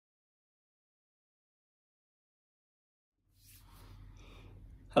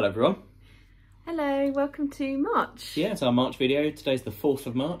Hello everyone. Hello, welcome to March. Yeah, it's our March video. Today's the 4th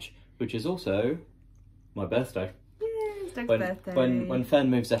of March, which is also my birthday. Yeah, it's Doug's birthday. When Fern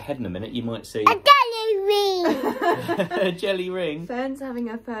moves ahead in a minute, you might see... A jelly ring! A jelly ring. Fern's having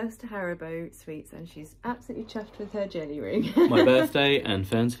her first Haribo sweets and she's absolutely chuffed with her jelly ring. My birthday and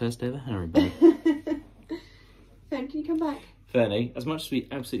Fern's first ever Haribo. Fern, can you come back? Fernie, as much as we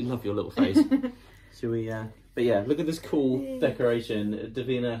absolutely love your little face, shall we... But yeah, look at this cool decoration.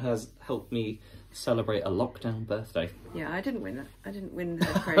 Davina has helped me celebrate a lockdown birthday. Yeah, I didn't win that. I didn't win the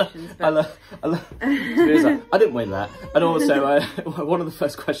decorations. But... I didn't win that. And also, one of the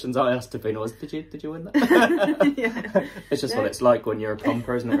first questions I asked Davina was, did you win that? Yeah. It's just what it's like when you're a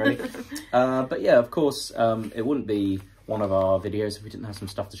plumper, isn't it, really? But yeah, of course, it wouldn't be one of our videos if we didn't have some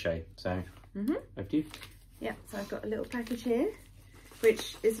stuff to show. So, over to you. Yeah, so I've got a little package here,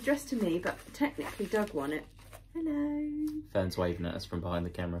 which is addressed to me, but technically Doug won it. Hello. Fern's waving at us from behind the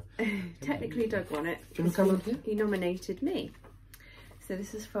camera. Technically Doug won it. Do you want to come on here? He nominated me. So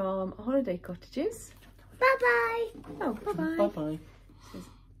this is from Holiday Cottages. Bye-bye! Oh, bye-bye. Bye-bye. Says,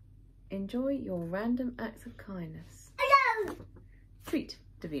 enjoy your random acts of kindness. Hello! Treat,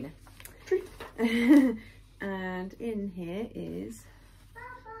 Davina. Treat. And in here is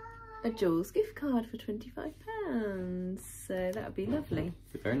a Jules gift card for £25. So that would be lovely.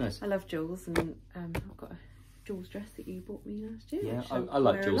 Very nice. I love Jules, and I've got a Jules dress that you bought me last year. Yeah, I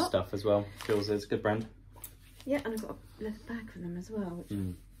like Jules stuff as well. Jules is a good brand. Yeah, and I've got a leather bag for them as well, which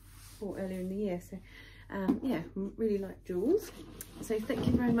I bought earlier in the year. So yeah, really like Jules. So thank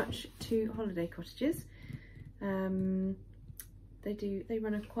you very much to Holiday Cottages. They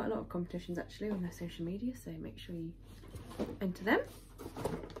run quite a lot of competitions actually on their social media, so make sure you enter them.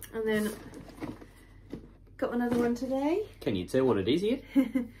 And then got another one today. Can you tell what it is yet?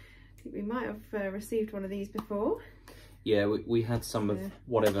 I think we might have received one of these before. Yeah, we had some of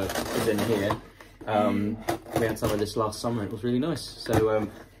whatever is in here. We had some of this last summer. It was really nice. So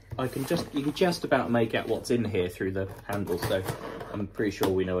you can just about make out what's in here through the handle. So I'm pretty sure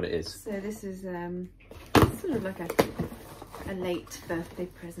we know what it is. So this is sort of like a late birthday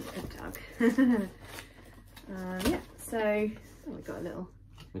present for Doug. Yeah. So we got a little.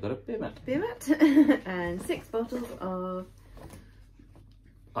 We got a beer mat. Beer mat and 6 bottles of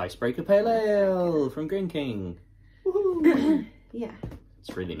Icebreaker Pale Ale from Green King. Woohoo! Yeah.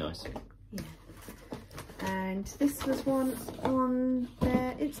 It's really nice. Yeah. And this was one on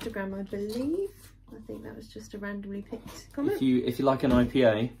their Instagram, I believe. I think that was just a randomly picked comment. If you like an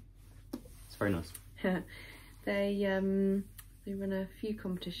IPA, it's very nice. They run a few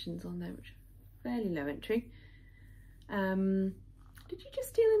competitions on there, which are fairly low entry. Did you just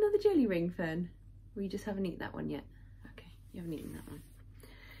steal another jelly ring, Fern? Or you just haven't eaten that one yet? Okay, you haven't eaten that one.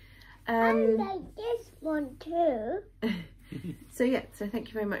 I like this one too. So yeah, so thank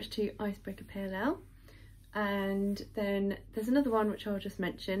you very much to Icebreaker Pale Ale. And then there's another one which I'll just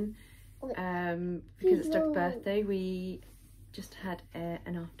mention. Because it's Doug's birthday, we just had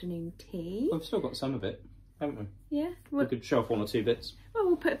an afternoon tea. We've still got some of it, haven't we? Yeah. We could show off 1 or 2 bits. Well,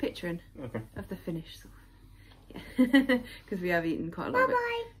 we'll put a picture in of the finish. So. Yeah, because we have eaten quite a lot of it.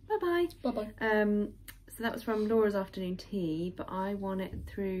 Bye-bye. Bye-bye. So that was from Laura's afternoon tea, but I won it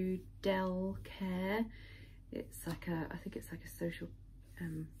through Del Care. It's like I think it's like a social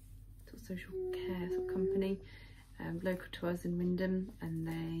social care sort of company, local to us in Windham, and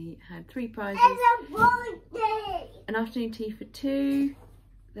they had 3 prizes. An afternoon tea for 2.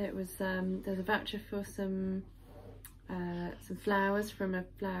 There was there's a voucher for some flowers from a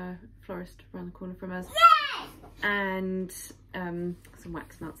florist around the corner from us. And some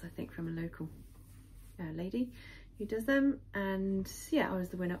wax melts, I think, from a local lady who does them. And yeah, I was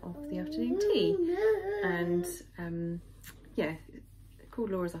the winner of the afternoon tea. And yeah, called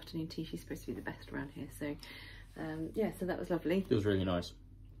Laura's afternoon tea. She's supposed to be the best around here. So yeah, so that was lovely. It was really nice.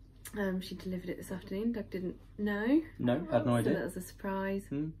 She delivered it this afternoon. Doug didn't know. No, had no idea. So that was a surprise.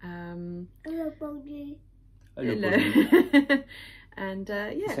 Hello, Bodie. Hello, Hello. Bodie. And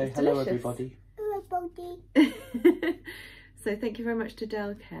yeah, Say it's hello, delicious. everybody. Hello, Bodie. So thank you very much to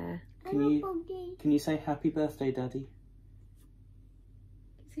Del Care. Can you say happy birthday, Daddy?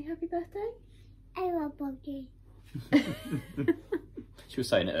 Say happy birthday. Hello, Bodie. She was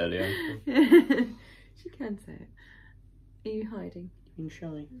saying it earlier. She can say it. Are you hiding? Being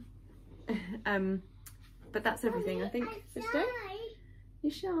shy. But that's everything, I think. Sister?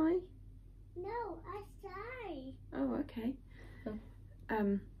 You're shy? No, I'm shy. Oh, okay.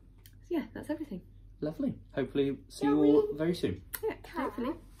 Yeah, that's everything. Lovely. Hopefully see you all very soon. Yeah,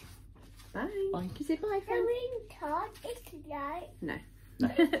 hopefully. Bye. Bye. Can you say bye, The friend? ring card is like No. No.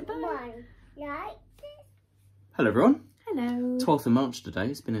 Bye. one, like this. Hello everyone. Hello. 12th of March today.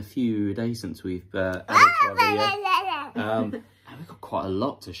 It's been a few days since we've added to our video. And we've got quite a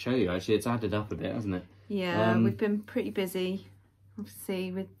lot to show you, actually. It's added up a bit, hasn't it? Yeah, we've been pretty busy,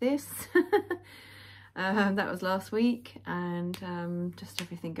 obviously, with this. That was last week, and just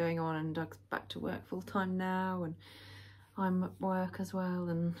everything going on, and Doug's back to work full time now, and I'm at work as well,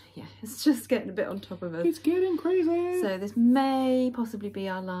 and yeah, it's just getting a bit on top of us. It's getting crazy. So this may possibly be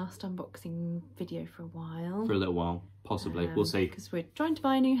our last unboxing video for a while. For a little while, possibly. We'll see. Because we're trying to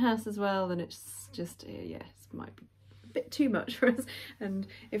buy a new house as well, and it's just, yeah, it might be a bit too much for us. And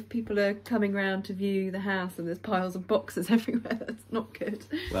if people are coming round to view the house and there's piles of boxes everywhere, that's not good.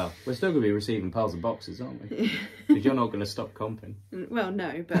 Well, we're still going to be receiving piles of boxes, aren't we? Because you're not going to stop comping. Well,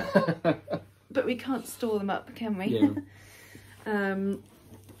 no, but but we can't store them up, can we? Yeah.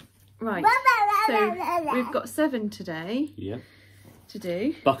 Right, so we've got 7 today to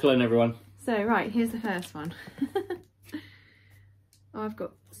do. Buckle in, everyone. So, right, here's the first one. I've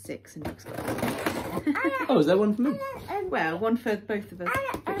got 6 and Doug's got 1. Oh, is there one for me? Well, one for both of us.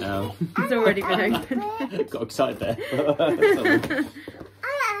 Oh. It's already been opened. Got excited there.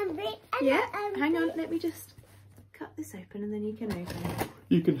 Yeah, hang on, let me just cut this open and then you can open it.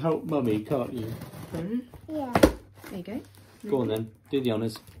 You can help Mummy, can't you? Yeah. There you go. Go on then, do the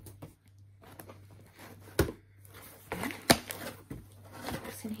honours.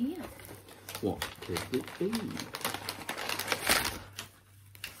 What's in here? What could it be?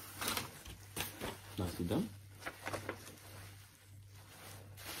 Nicely done.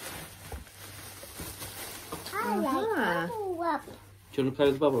 I like bubble wrap. Do you want to play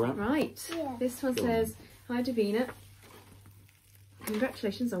with the bubble wrap? Right, Yeah. this one Go on. says, "Hi Davina,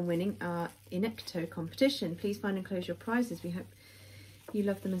 congratulations on winning our Inecto competition. Please find and close your prizes. We hope you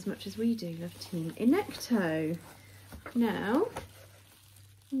love them as much as we do. Love Team Inecto." Now,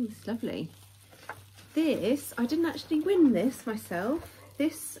 it's lovely. This, I didn't actually win this myself.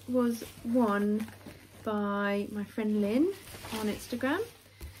 This was won by my friend Lynn on Instagram,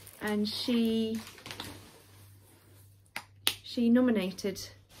 and she nominated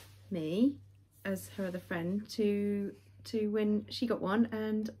me as her other friend to win. She got one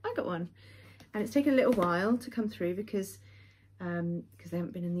and I got one, and it's taken a little while to come through because they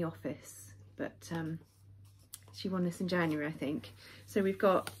haven't been in the office, but she won this in January, I think. So we've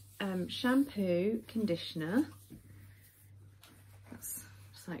got shampoo, conditioner, that's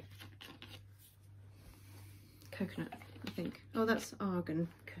just like coconut, I think. Oh, that's argan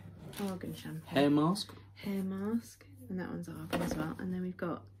shampoo. Hair mask. Hair mask, and that one's argan as well. And then we've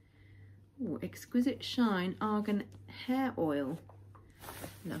got Exquisite Shine Argan Hair Oil.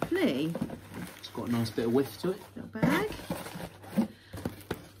 Lovely. It's got a nice bit of whiff to it. Little bag.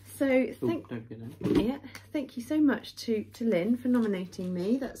 So thank you so much to Lynn for nominating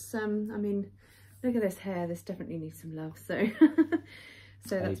me. That's I mean, look at this hair. This definitely needs some love. So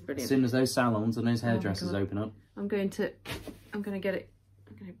so that's brilliant. As soon as those salons and those hairdressers open up, I'm going to get it. I'm going to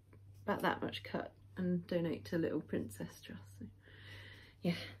about that much cut and donate to Little Princess Trust. So,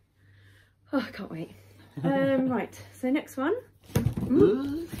 yeah. Oh, I can't wait. Right. So next one.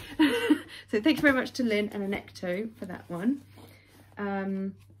 So thank you very much to Lynn and Inecto for that one.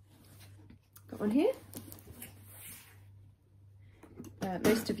 Got one here.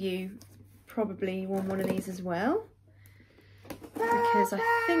 Most of you probably won one of these as well, because I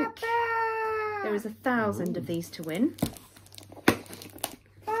think there is 1,000 of these to win.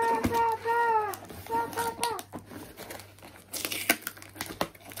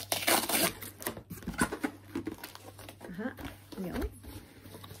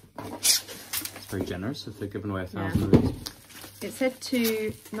 it's very generous if they're giving away 1,000 of these. It said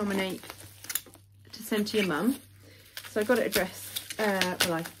to nominate, to send to your mum. So I got it addressed,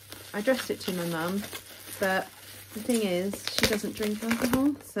 well I addressed it to my mum, but the thing is she doesn't drink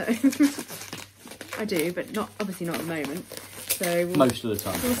alcohol, so I do, but not obviously not at the moment. So Most of the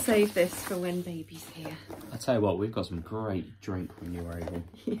time. We'll save this for when baby's here. I tell you what, we've got some great drink when you're able.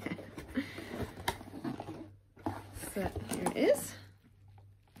 Yeah. So here it is.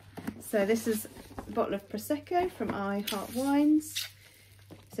 So this is a bottle of Prosecco from I Heart Wines.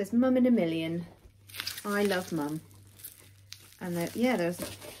 It says Mum in a Million. I love Mum. And yeah, there's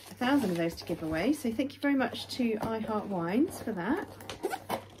 1,000 of those to give away. So thank you very much to I Heart Wines for that.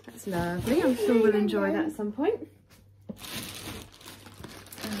 That's lovely. I'm sure we'll enjoy that at some point.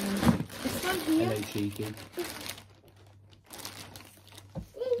 This one here. Hello, cheeky.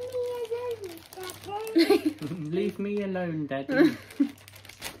 Leave me alone, Daddy.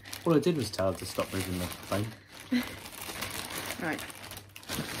 All I did was tell her to stop moving the phone. Right.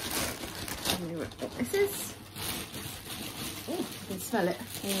 Tell me what this is. Oh, I can smell it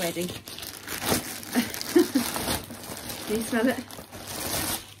already. Can you smell it?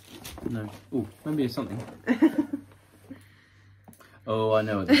 No. Oh, maybe it's something. Oh, I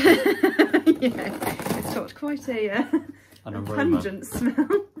know what this is. Yeah, it's got quite a pungent smell.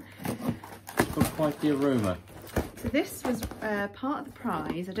 It's got quite the aroma. So this was part of the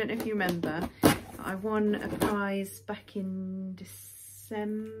prize. I don't know if you remember, but I won a prize back in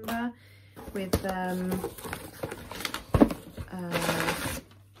December with I'm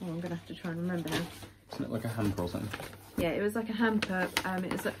gonna have to try and remember now. Isn't it like a hamper or something? Yeah, it was like a hamper.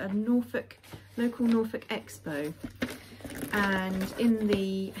 It was a local Norfolk Expo, and in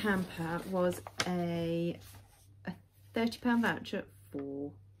the hamper was a £30 voucher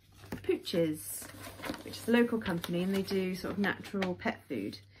for Pooches, which is a local company, and they do sort of natural pet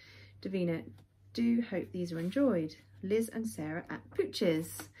food. Davina, do hope these are enjoyed. Liz and Sarah at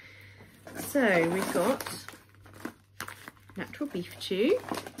Pooches. So we've got natural beef chew,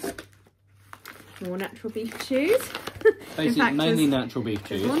 more natural beef chews. Basically, mainly natural beef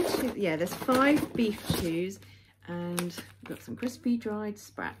chews. There's 5 beef chews, and we've got some crispy dried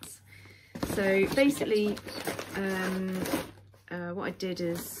sprats. So basically, what I did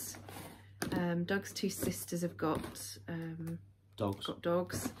is, Doug's 2 sisters have got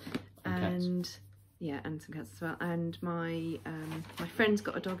dogs, and yeah, and some cats as well. And my friend's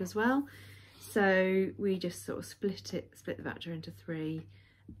got a dog as well. So we just sort of split the voucher into 3,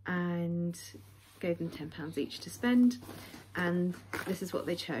 and gave them £10 each to spend. And this is what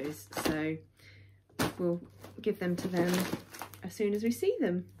they chose. So we'll give them to them as soon as we see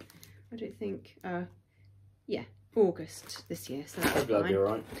them. I don't think, yeah, August this year. So that's I'll be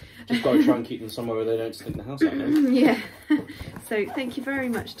alright. Just got to try and keep them somewhere where they don't stink the house out now. Yeah. So thank you very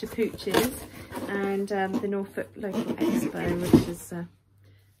much to Pooches and the Norfolk Local Expo, which is a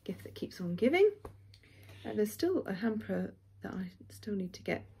gift that keeps on giving. There's still a hamper that I still need to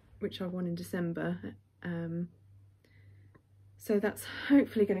get, which I won in December. So that's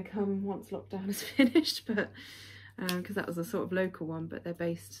hopefully going to come once lockdown is finished, but because that was a sort of local one, but they're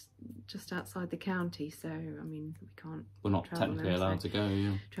based just outside the county, so I mean we're not technically allowed to go.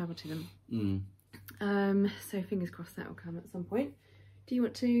 Yeah. Travel to them. So fingers crossed that will come at some point. Do you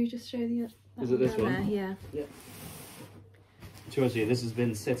want to just show the? Is it this one? There? Yeah. Yeah. To us, this has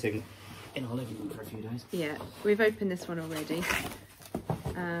been sitting in our living room for a few days. Yeah, we've opened this one already.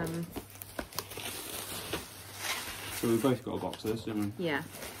 So we both got a box of this, didn't we? Yeah.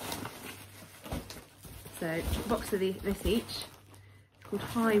 So a box of this each. It's called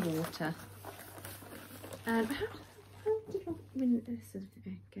High Water. And how did I win this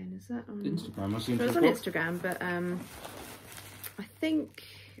again? Is that on Instagram? I seem so to it's on Instagram, but I think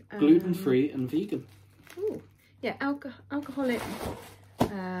gluten-free and vegan. Oh, yeah, alcoholic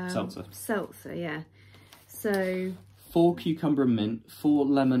seltzer. Yeah. So 4 cucumber and mint, 4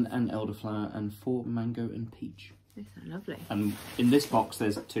 lemon and elderflower, and 4 mango and peach. They sound lovely. And in this box,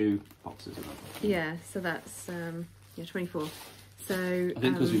 there's 2 boxes of them. Yeah, so that's yeah, 24. So I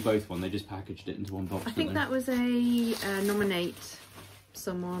think because we both won, they just packaged it into one box. I think that was a nominate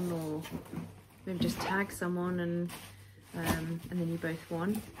someone, or maybe just tag someone, and then you both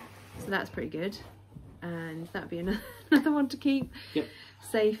won. So that's pretty good, and that'd be another one to keep. Yep.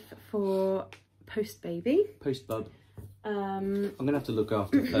 Safe for post baby. Post bub. I'm gonna have to look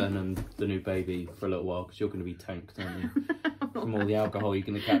after Fern and the new baby for a little while, because you're gonna be tanked, aren't you? From all the alcohol you're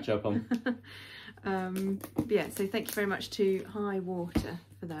gonna catch up on. But yeah, so thank you very much to High Water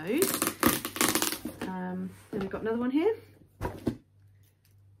for those. Then we've got another one here.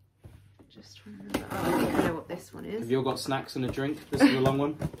 Just trying to remember. Oh, I think I know what this one is. Have you all got snacks and a drink? This is a long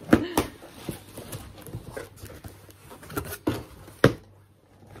one.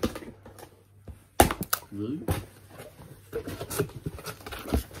 Ooh.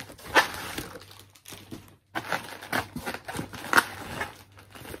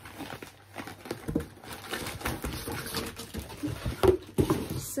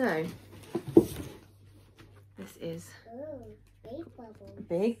 So, this is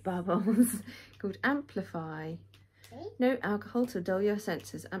Big Bubbles called Amplify. No alcohol to dull your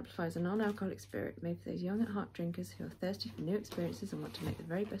senses. Amplify is a non-alcoholic spirit made for those young at heart drinkers who are thirsty for new experiences and want to make the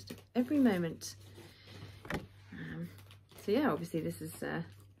very best of every moment. So yeah, obviously this is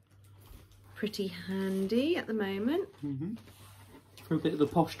pretty handy at the moment. For a bit of a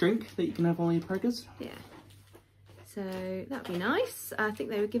posh drink that you can have while you're preggers. Yeah. So that'd be nice. I think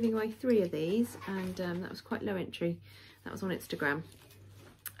they were giving away 3 of these, and that was quite low entry. That was on Instagram.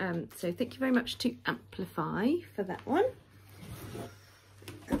 So thank you very much to Amplify for that one.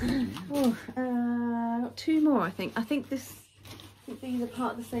 Got 2 more, I think. I think these are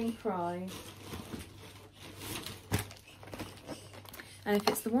part of the same prize. And if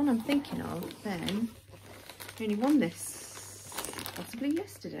it's the one I'm thinking of, then I only won this possibly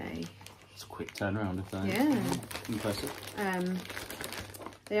yesterday. It's a quick turnaround of that. Yeah. Impressive.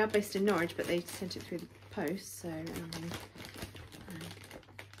 They are based in Norwich, but they sent it through the post, so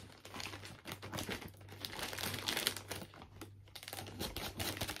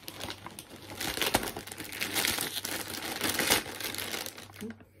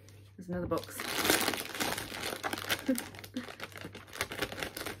there's another box.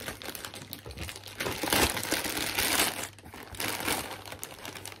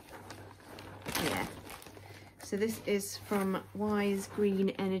 Yeah. So this is from Wise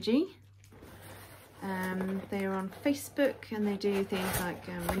Green Energy. They are on Facebook and they do things like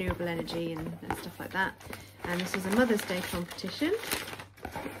renewable energy and stuff like that. And this is a Mother's Day competition.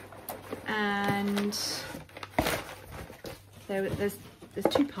 And there's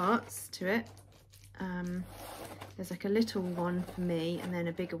 2 parts to it. There's like a little one for me and then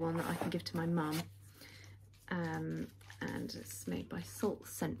a bigger one that I can give to my mum. And it's made by Salt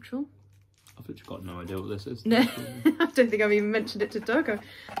Central. I've literally got no idea what this is. No, I don't think I've even mentioned it to Doug. I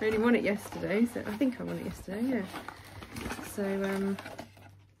only won it yesterday, so I think I won it yesterday, yeah. So,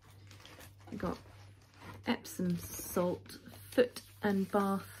 we got Epsom salt foot and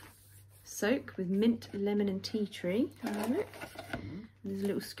bath soak with mint, lemon and tea tree. Look. There's a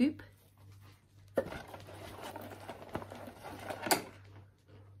little scoop.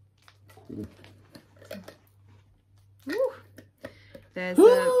 Cool. Ooh. There's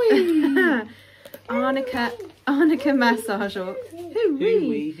a arnica massage oil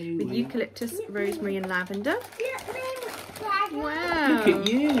with eucalyptus, rosemary and lavender. Wow. Look at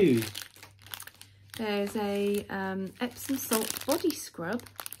you. There's a Epsom salt body scrub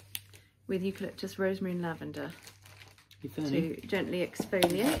with eucalyptus, rosemary and lavender to gently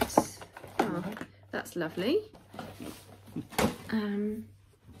exfoliate. Oh, that's lovely. And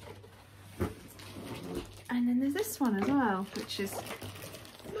then there's this one as well, which is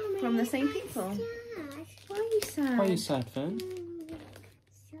from the same people. Why are you sad? Why are you sad, Fern? Do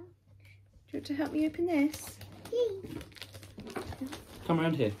you want to help me open this? Come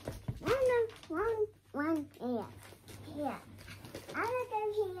around here. One here. Here. I'm gonna go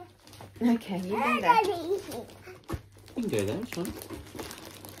here. Okay, you go I'm there. gonna go here. You can go there, it's fine.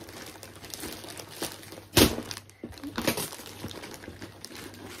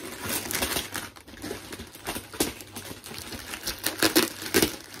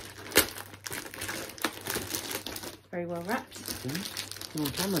 Very well wrapped. Come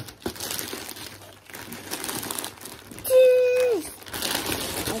on, camera. Cheese.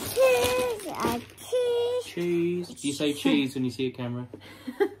 A cheese. Cheese. Do you say cheese when you see a camera?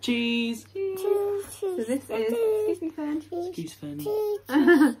 Cheese. Cheese. So this is, excuse me Fern. Excuse Fernie.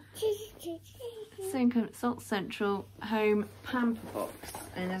 Same kind of Salt Central home pamper box.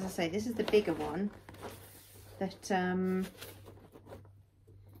 And as I say, this is the bigger one that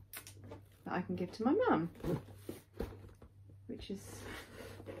I can give to my mum. Which is,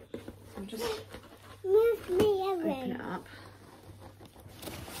 I'll just open it up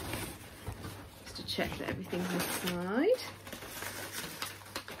just to check that everything's inside.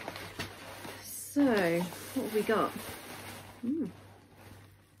 So, what have we got? We've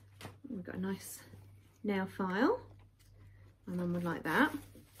got a nice nail file. My mum would like that.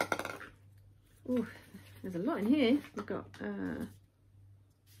 Ooh, there's a lot in here. We've got,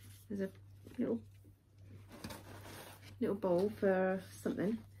 there's a little bowl for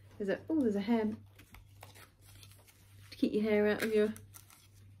something. There's a hair to keep your hair out of your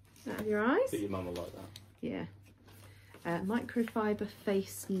eyes. But your mum will like that. Yeah. Microfiber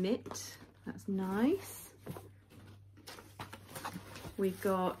face mitt. That's nice. We've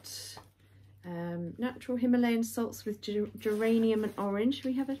got natural Himalayan salts with geranium and orange. Should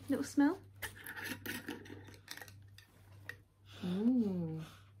we have a little smell? Ooh,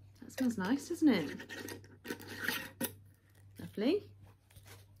 that smells nice, doesn't it? Lovely.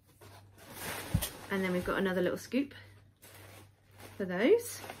 And then we've got another little scoop for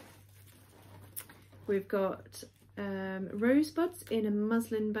those. We've got rosebuds in a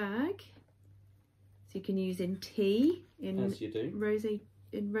muslin bag, so you can use in tea, in rose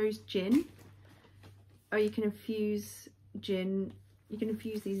gin, or you can infuse gin. You can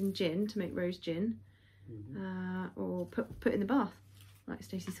infuse these in gin to make rose gin, or put in the bath like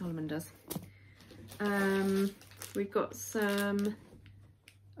Stacey Solomon does. We've got some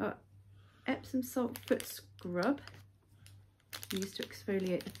Epsom salt foot scrub used to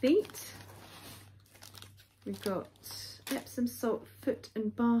exfoliate the feet. We've got Epsom salt foot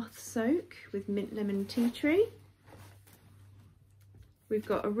and bath soak with mint, lemon, tea tree. We've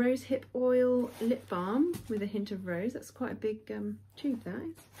got a rose hip oil lip balm with a hint of rose. That's quite a big tube, that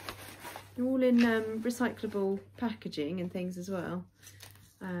is. They're all in recyclable packaging and things as well.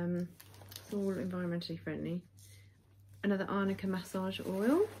 It's all environmentally friendly. Another arnica massage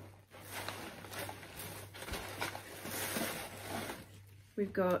oil.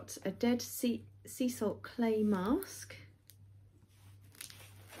 We've got a dead sea salt clay mask.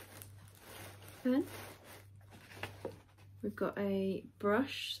 Fern. We've got a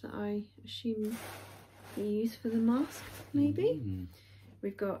brush that I assume you use for the mask, maybe.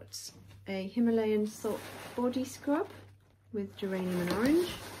 We've got a Himalayan salt body scrub with geranium and orange.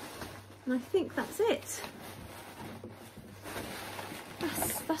 And I think that's it.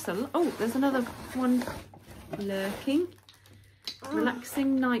 That's a lot. Oh, there's another one lurking.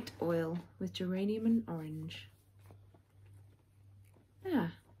 Relaxing night oil with geranium and orange. Yeah.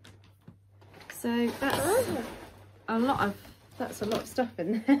 So that's a lot of stuff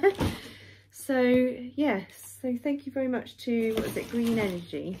in there. So yes, so thank you very much to, what is it, Green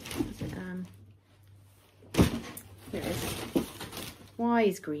Energy. Here it is.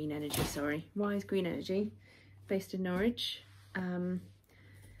 Wise Green Energy, sorry. Wise Green Energy, based in Norwich.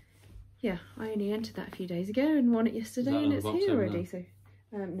 Yeah, I only entered that a few days ago and won it yesterday, and it's here already. So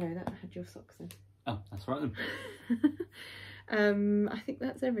no, that had your socks in. Oh, that's right then. I think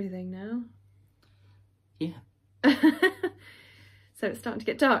that's everything now. Yeah. So it's starting to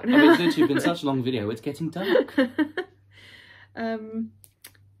get dark now. I mean, it's literally been such a long video, it's getting dark. But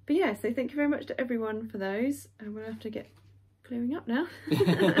yeah, so thank you very much to everyone for those. And we'll have to get clearing up now.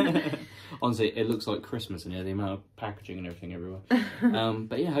 Honestly, it looks like Christmas in here, the amount of packaging and everything everywhere.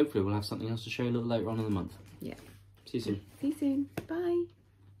 But yeah, hopefully we'll have something else to show you a little later on in the month. Yeah. See you soon. See you soon. Bye.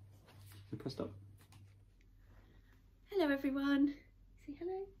 Press stop. Hello everyone. Say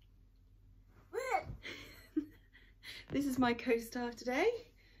hello. This is my co-star today.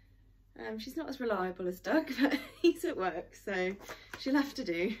 She's not as reliable as Doug, but he's at work, so she'll have to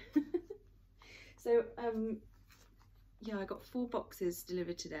do. So yeah, I got 4 boxes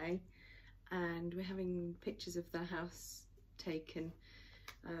delivered today, and we're having pictures of the house taken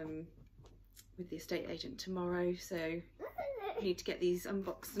with the estate agent tomorrow, so I need to get these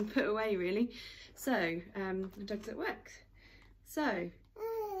unboxed and put away really. So and Doug's at work. So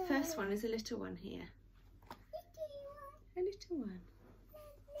first one is a little one here. A little one.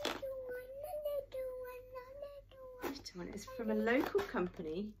 Little one. It's from a local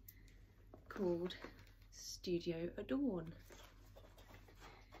company called Studio Adorn.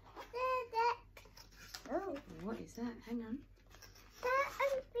 Oh, what is that? Hang on.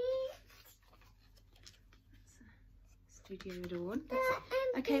 Studio Adorn.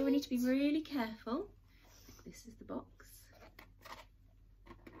 Okay, we need to be really careful. This is the box.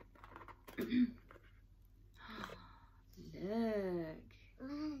 Look. I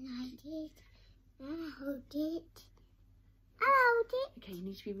hold it. Okay, you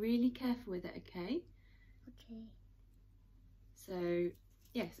need to be really careful with it, okay? Okay. So,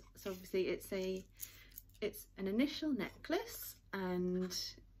 yes, so obviously it's an initial necklace, and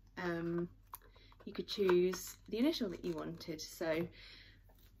you could choose the initial that you wanted. So,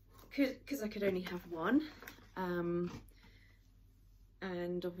 because I could only have one, and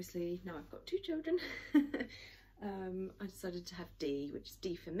obviously now I've got 2 children, I decided to have D, which is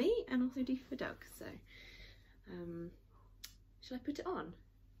D for me and also D for Doug. So, shall I put it on?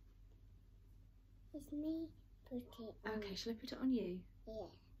 It's me put it on. Okay, shall I put it on you? Yeah.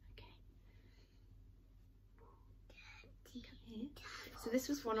 Okay. Come here. So this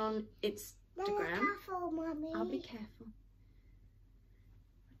was one on Instagram. Careful, Mummy. I'll be careful.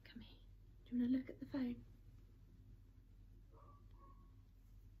 Come here. Do you want to look at the phone?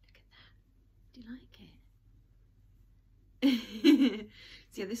 Look at that. Do you like it?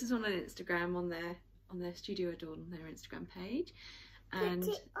 So yeah, this is one on Instagram, on their Studio Adorn, on their Instagram page. And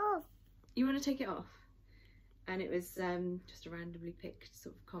Take it off. you want to take it off? And it was just a randomly picked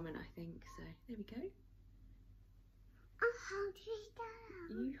sort of comment, I think. So there we go. I'll hold it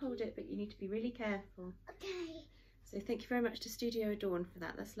down. You hold it, but you need to be really careful. Okay. So thank you very much to Studio Adorn for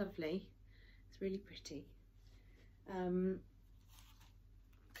that. That's lovely. It's really pretty. And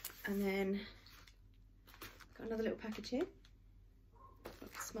then got another little package here. I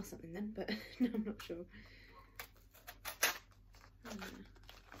could smell something then, but no, I'm not sure.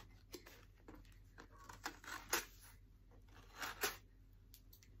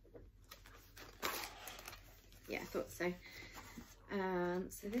 Yeah, I thought so.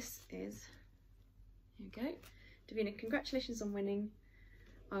 So this is, here we go. Davina, congratulations on winning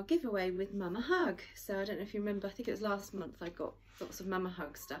our giveaway with Mama Hug. So I don't know if you remember, I think it was last month I got lots of Mama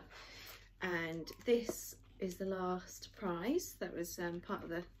Hug stuff. And this is the last prize that was part of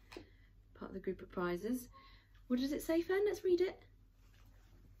the group of prizes. What does it say, Fern? Let's read it.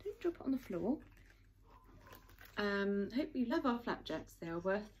 Don't drop it on the floor. Hope you love our flapjacks. They are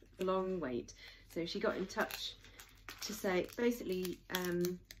worth a long wait. So she got in touch to say, basically,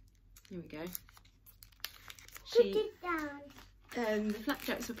 here we go. Put it down. The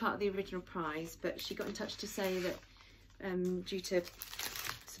flapjacks were part of the original prize, but she got in touch to say that due to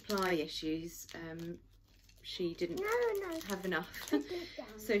supply issues, she didn't have enough.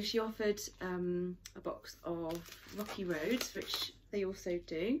 So she offered a box of Rocky Roads, which they also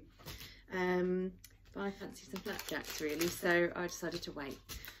do. But I fancy some flapjacks really, so I decided to wait.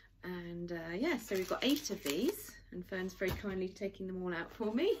 And yeah, so we've got 8 of these, and Fern's very kindly taking them all out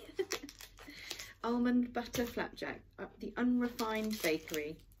for me. Almond butter flapjack, the Unrefined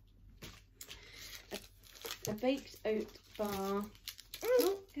Bakery. A baked oat bar.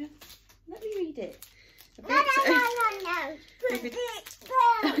 Oh, yeah. Let me read it. No.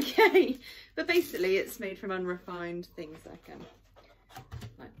 Okay, but basically it's made from unrefined things like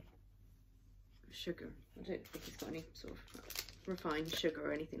sugar. I don't think it's got any sort of refined sugar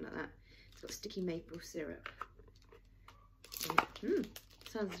or anything like that. It's got sticky maple syrup.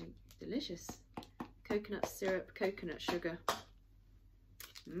 Sounds delicious. Coconut syrup, coconut sugar.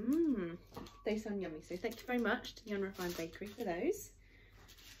 They sound yummy. So thank you very much to the Unrefined Bakery for those.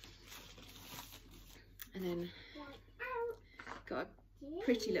 And then got a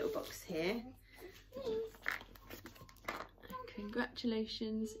pretty little box here.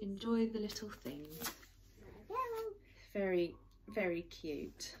 Congratulations, enjoy the little things. Very, very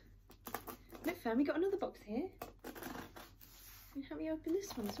cute. Look, Fern, we got another box here. Can you help me open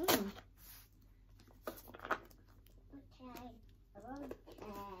this one as well?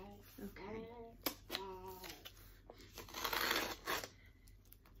 Okay.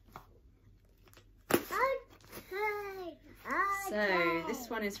 So this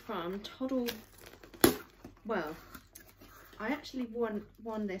one is from Toddle. Well, I actually won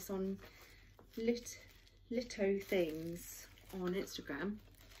this on Litto Things on Instagram.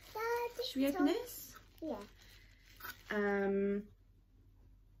 Should we open this? Yeah.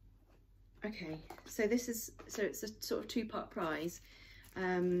 Okay, so this is, so it's a sort of 2-part prize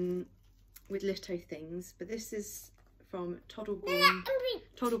with Litto Things, but this is from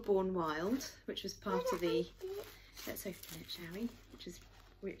Toddleborn Wild, which was part of the, let's open it, shall we?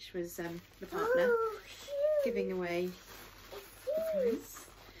 Which was the partner giving away the prize.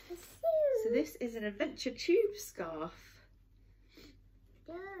 So this is an adventure tube scarf.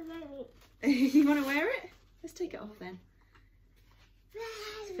 You want to wear it? Let's take it off then.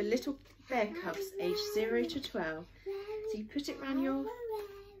 It's for little bear cubs aged 0 to 12. So you put it around your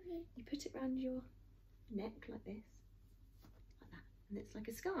neck like this, like that, and it's like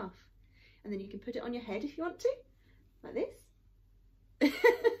a scarf. And then you can put it on your head if you want to, like this.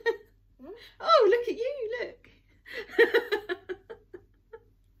 Oh, look at you! Look.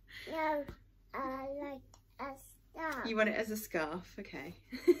 No, I like a scarf. You want it as a scarf, okay.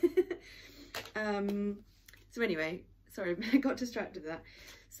 So anyway, sorry, I got distracted with that.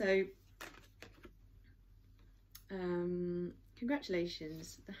 So,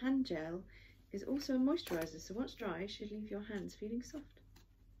 congratulations. The hand gel is also a moisturiser, so once dry, it should leave your hands feeling soft.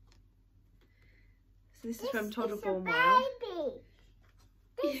 So this is from Toddleborn Wild.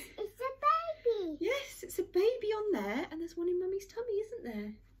 This is a baby. Yes, it's a baby on there, and there's one in Mummy's tummy, isn't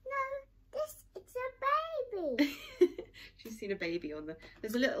there? No, this is a baby. She's seen a baby on there.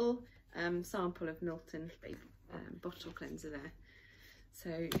 There's a little sample of Milton baby bottle cleanser there.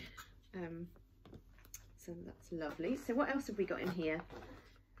 So, so that's lovely. So what else have we got in here?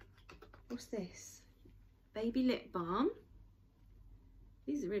 What's this? Baby lip balm.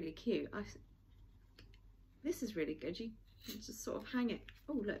 These are really cute. This is really good. You just sort of hang it.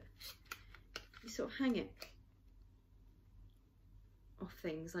 Oh, look. You sort of hang it off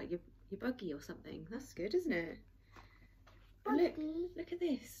things like your buggy or something. That's good, isn't it? And look at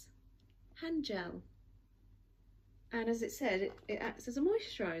this. Hand gel. And as it said, it acts as a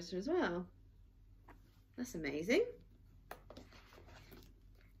moisturiser as well. That's amazing.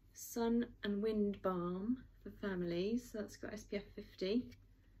 Sun and wind balm for families. So that's got SPF 50.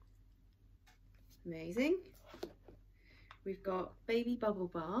 Amazing. We've got baby bubble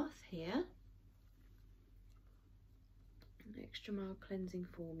bath here. An extra mild cleansing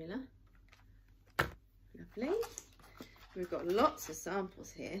formula. Lovely. We've got lots of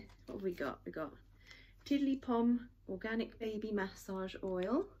samples here. What have we got? We've got Tiddly Pom organic baby massage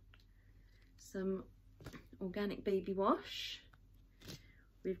oil, some organic baby wash.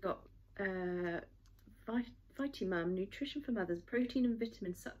 We've got Vitamum Nutrition for Mothers, protein and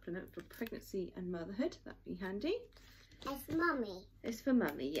vitamin supplement for pregnancy and motherhood. That'd be handy. It's Mummy. It's for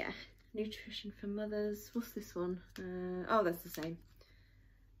Mummy, yeah. Nutrition for Mothers. What's this one? Oh, that's the same.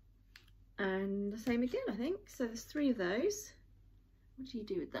 And the same again, I think. So there's 3 of those. What do you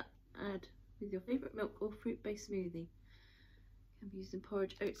do with that? Add with your favourite milk or fruit-based smoothie. Can be used in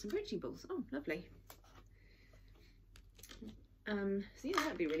porridge, oats and vegetables. Oh, lovely. So yeah,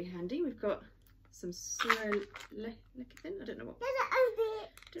 that'd be really handy. We've got some slow lecithin. I don't know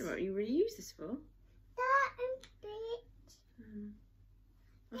what you really use this for.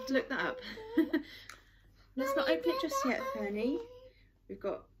 I'll have to look that up. Let's not open it just yet, Fernie. We've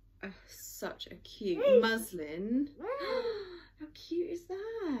got such a cute muslin. How cute is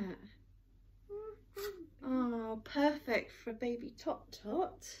that? Oh, perfect for baby Tot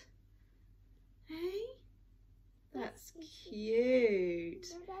Tot. Hey? That's cute.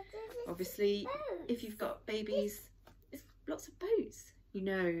 Obviously, if you've got babies, it's lots of boats. You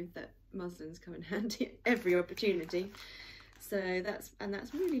know that muslins come in handy at every opportunity. So that's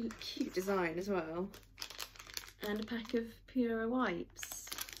really cute design as well. And a pack of Pura wipes,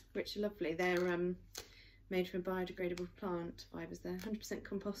 which are lovely. They're made from biodegradable plant fibres. They're 100%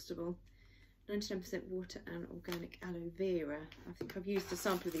 compostable, 99% water and organic aloe vera. I think I've used a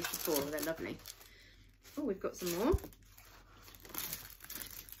sample of these before. They're lovely. Oh, we've got some more.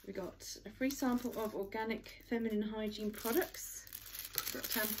 We got a free sample of organic feminine hygiene products. We've got a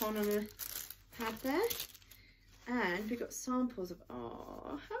tampon on a pad there. And we've got samples of,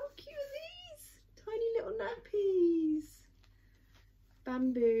 oh, how cute are these? Tiny little nappies.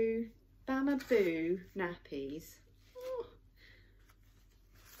 Bamaboo nappies. Oh,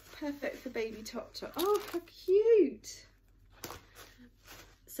 perfect for baby Tot Tot. Oh, how cute.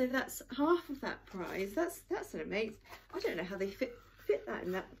 So that's half of that prize. That's an amazing. I don't know how they fit that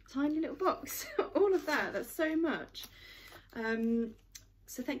in that tiny little box. All of that. That's so much.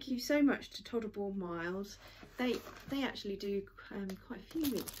 So thank you so much to Toddleball Mild. They actually do quite a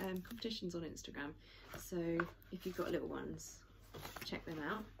few competitions on Instagram. So if you've got little ones, check them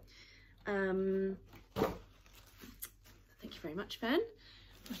out. Thank you very much, Fern.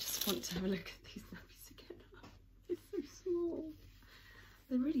 I just want to have a look at these nappies again. They're so small.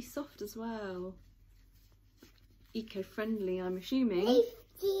 They're really soft as well. Eco-friendly, I'm assuming.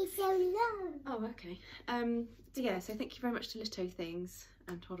 Oh, okay. So yeah, so thank you very much to Litto Things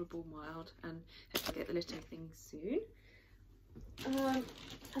and Toddleball Mild, and hope to get the Litto Things soon. And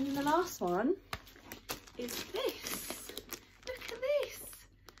then the last one is this. Look at this.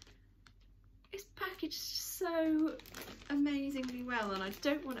 It's packaged so amazingly well, and I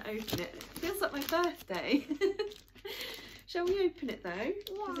don't want to open it. It feels like my birthday. Shall we open it though?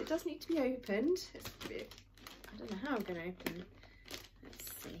 Because it does need to be opened. It's a bit, I don't know how I'm going to open it. Let's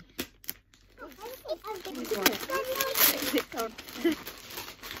see.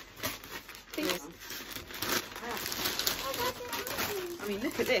 I mean,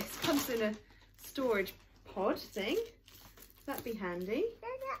 look at this. Comes in a storage pod thing. That'd be handy.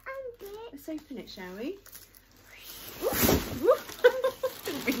 Let's open it, shall we?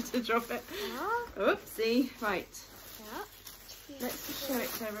 Didn't mean to drop it. Oopsie. Right. Let's just show it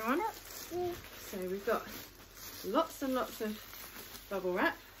to everyone. So we've got lots and lots of bubble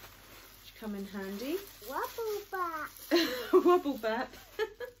wrap, which come in handy. Wobble back. Wobble bap.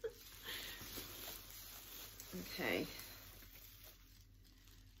 Okay.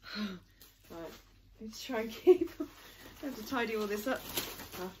 Right, let's try and keep. I have to tidy all this up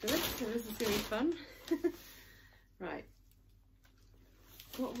afterwards, so this is going to be fun. Right.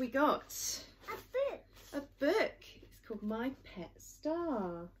 What have we got? A book. A book. It's called My Pet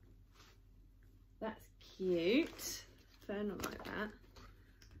Star. That's cute. Fern will like that.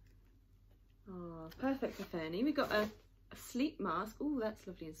 Oh, perfect for Fernie. We've got a sleep mask. Oh, that's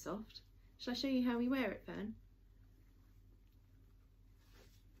lovely and soft. Shall I show you how we wear it, Fern?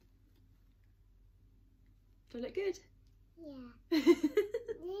 Do I look good? Yeah. Do you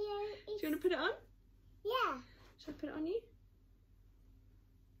want to put it on? Yeah. Shall I put it on you?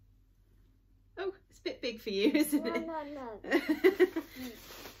 Oh, it's a bit big for you, isn't it? No.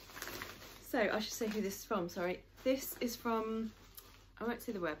 So I should say who this is from, sorry. This is from, I won't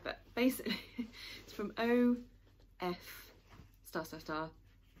say the word, but basically it's from OF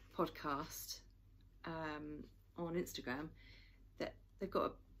podcast on Instagram. That they've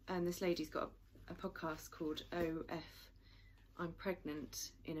got, and this lady's got a podcast called OF I'm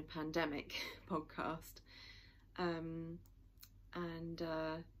Pregnant in a Pandemic podcast.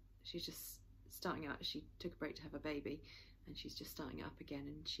 She's just starting out. She took a break to have a baby, and she's just starting it up again,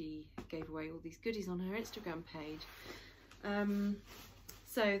 and she gave away all these goodies on her Instagram page.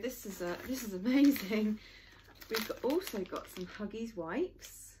 So this is amazing. We've also got some Huggies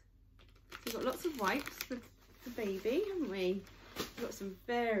wipes. So we've got lots of wipes for the baby, haven't we? We've got some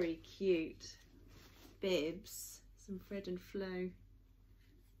very cute bibs, some Fred and Flo.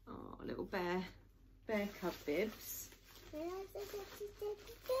 Oh, little bear cub bibs.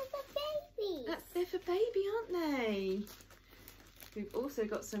 They're for baby, aren't they? We've also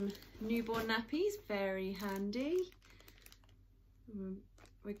got some newborn nappies, very handy.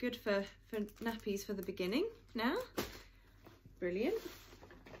 We're good for nappies for the beginning now. Brilliant.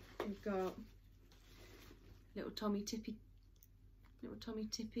 We've got little Tommy Tippy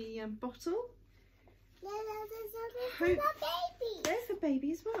bottle. They're for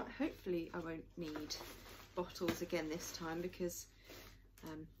baby as well. Hopefully I won't need bottles again this time because I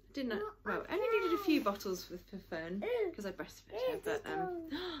only needed a few bottles for Fern because I breastfed her, but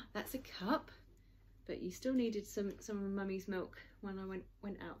that's a cup. But you still needed some of Mummy's milk when I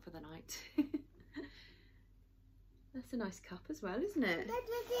went out for the night. That's a nice cup as well, isn't it?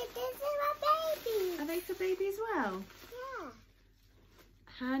 Are they for baby as well? Yeah.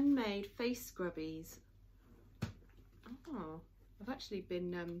 Handmade face scrubbies. Oh, I've actually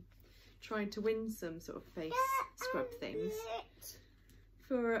been trying to win some sort of face scrub things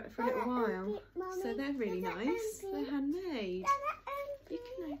for a little while. So they're really nice. They're handmade. You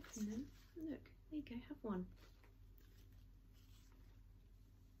can open them. Look, there you go, have one.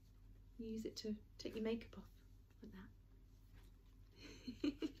 Use it to take your makeup off, like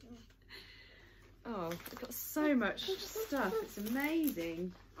that. Oh, I've got so much stuff, it's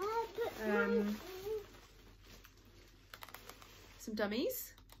amazing. Some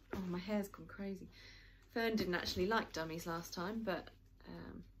dummies. Oh, my hair's gone crazy. Fern didn't actually like dummies last time, but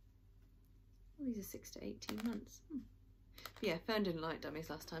well, these are 6 to 18 months. But yeah, Fern didn't like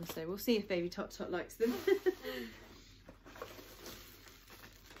dummies last time, so we'll see if baby Tot Tot likes them.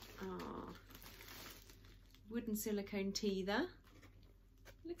 Oh, wooden silicone teether.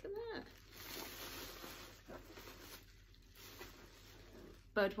 Look at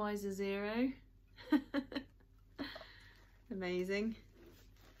that. Budweiser Zero. Amazing.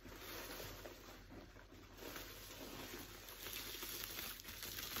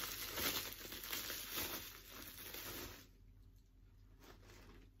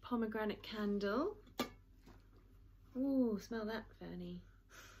 Pomegranate candle. Oh, smell that, Fernie.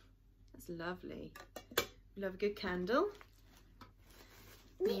 That's lovely. Love a good candle.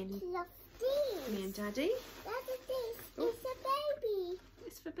 Me and Daddy. It's a baby.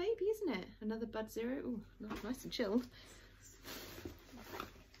 It's for baby, isn't it? Another Bud Zero. Oh, nice and chilled.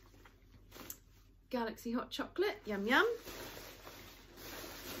 Galaxy hot chocolate. Yum yum.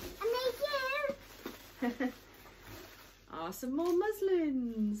 And they Ah, some more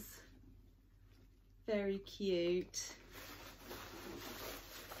muslins. Very cute.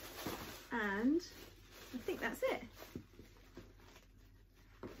 And I think that's it.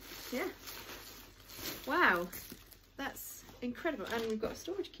 Yeah. Wow, that's incredible. And we've got a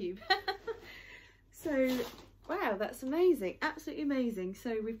storage cube. So, wow, that's amazing. Absolutely amazing.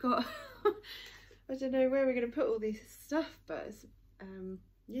 So we've got, I don't know where we're going to put all this stuff, but it's,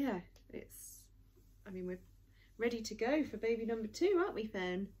 yeah, I mean, we're ready to go for baby number 2, aren't we,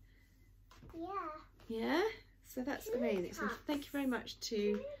 Fern? Yeah. Yeah, so that's amazing. So thank you very much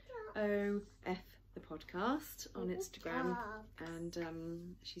to OF the podcast on Instagram, and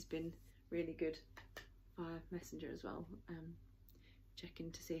she's been really good via Messenger as well,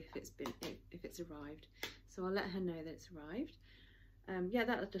 checking to see if it's arrived. So I'll let her know that it's arrived. Yeah,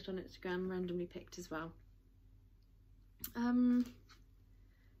 that was just on Instagram, randomly picked as well.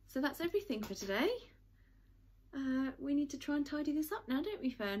 So that's everything for today. We need to try and tidy this up now, don't we,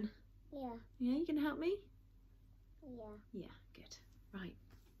 Fern? Yeah. Yeah, you gonna help me? Yeah. Yeah, good. Right,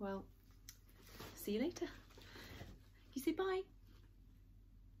 well, see you later. You say bye?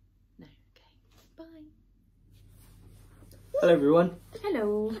 No, okay, bye. Hello everyone.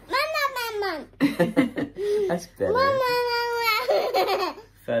 Hello. Mama. That's better. Mama.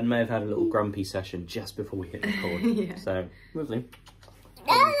 Fern may have had a little grumpy session just before we hit record. Yeah. So, lovely.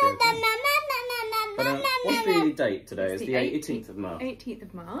 But, what's the date today? It's the 18th of March. 18th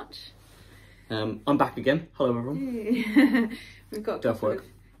of March. I'm back again. Hello everyone. We've got a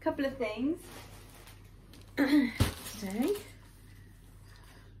couple of things today.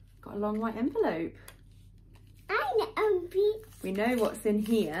 Got a long white envelope. We know what's in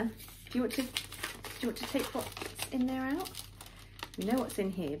here. Do you want to take what's in there out? We know what's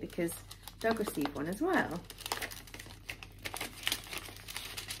in here because Doug received one as well.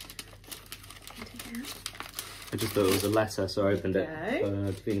 I just thought it was a letter, so I opened it.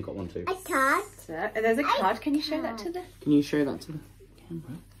 Davina got one too. A card. So, and there's a card. Can you show that to the? Can you show that to the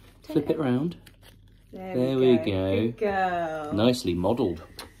camera? Flip it round. There we go. Good girl. Nicely modelled.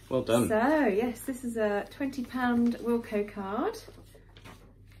 Well done. So yes, this is a £20 Wilco card.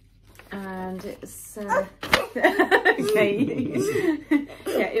 and it's okay.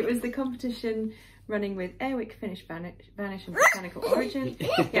 Yeah, it was the competition running with Airwick Finish Vanish and Botanical Origin.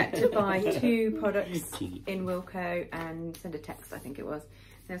 Yeah, to buy 2 products in Wilko and send a text, I think it was.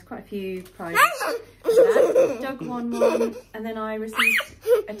 There's quite a few prizes for that. Doug won one, and then I received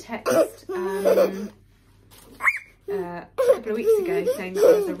a text a couple of weeks ago saying that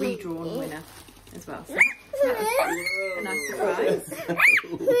I was a redrawn winner as well. So that was a nice surprise.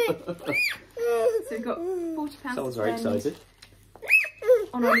 So we've got £40 Someone's very excited.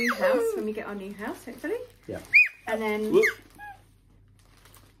 On our new house, when we get our new house, hopefully. Yeah. And then Whoop.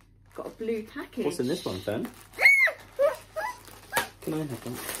 got a blue package. What's in this one, Fern? Can I have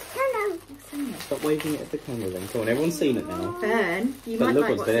one? What's in there? Stop waving it at the camera then. Come on, everyone's seen it now. Fern, you But might look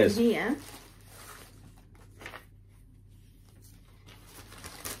like what's what's theirs. in here.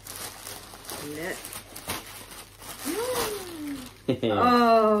 Look.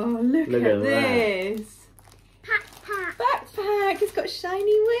 Oh, look Look at at that. this. Backpack, it's got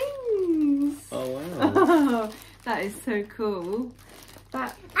shiny wings. Oh wow. Oh, that is so cool.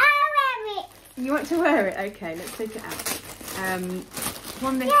 That I'll wear it. you want to wear it? Okay, let's take it out.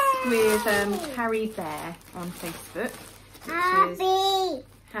 Won this with Harry Bear on Facebook, which is Bee.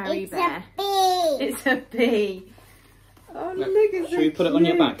 Harry It's Bear. a bee. It's a bee. Oh, look at that. Should we put it on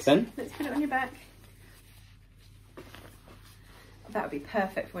your back then? Let's put it on your back. That would be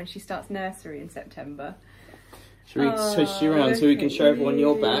perfect for when she starts nursery in September. Should we switch you around so we can show everyone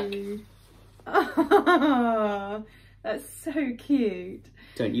your back? Oh, that's so cute.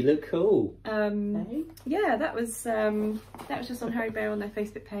 Don't you look cool? Yeah, that was just on Harry Bear on their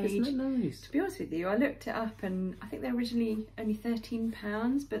Facebook page. Isn't it nice? To be honest with you, I looked it up and I think they're originally only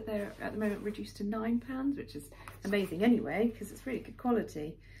 £13, but they're at the moment reduced to £9, which is amazing anyway because it's really good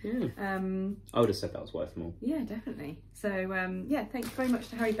quality. Yeah. I would have said that was worth more. Yeah, definitely. So yeah, thanks very much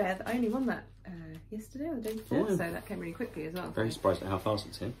to Harry Bear. I only won that yesterday or the day before, so that came really quickly as well. Very surprised at how fast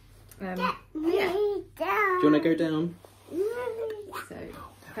it's here. Yeah. Do you want to go down? So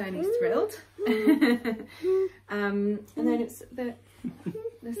Fernie's thrilled. And then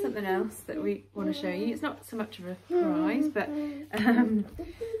there's something else that we want to show you. It's not so much of a prize, but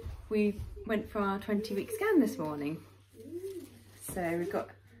we went for our 20-week scan this morning. So we've got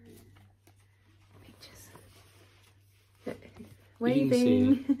pictures.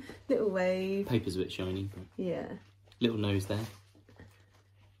 Waving, little wave. Paper's a bit shiny, but Yeah. little nose there.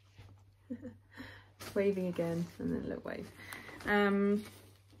 Waving again, and then a little wave.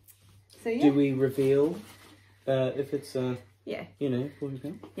 So yeah. Do we reveal if it's Yeah. you know, what we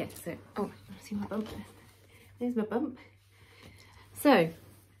go? Yeah, so, oh, see my bump? There's my bump. So,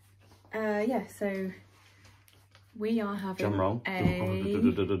 yeah, so we are having Drum roll.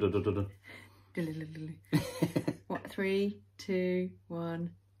 What, 3, 2,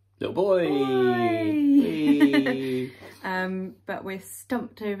 1. Little boy! Boy! But we're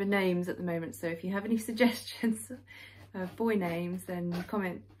stumped over names at the moment, so if you have any suggestions of boy names, then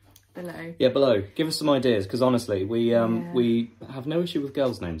comment below. Yeah, below. Give us some ideas, because honestly, we have no issue with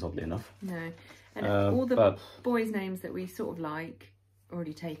girls' names, oddly enough. No. And all the boys' names that we sort of like,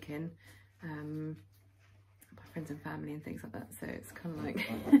 already taken. By friends and family and things like that, so it's kind of like...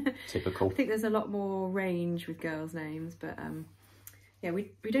 Typical. I think there's a lot more range with girls' names, but yeah,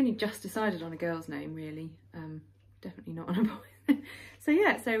 we'd only just decided on a girl's name, really. Definitely not on a boy. So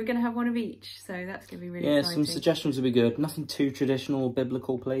yeah, so we're going to have one of each, so that's going to be really exciting. Some suggestions would be good. Nothing too traditional or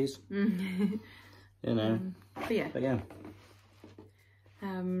biblical, please. You know. But yeah.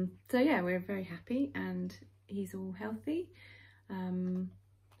 So yeah, we're very happy, and he's all healthy.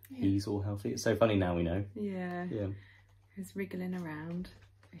 He's all healthy. It's so funny now we know. Yeah. Yeah. He's wriggling around.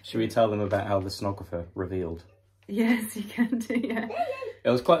 Should we tell them about how the sonographer revealed? Yes, you can do, yeah. It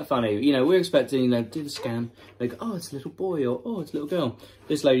was quite funny. You know, we're expecting, do the scan. They go, oh, it's a little boy, or oh, it's a little girl.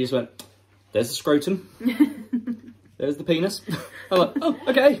 This lady just went, there's the scrotum. There's the penis. I'm like, oh,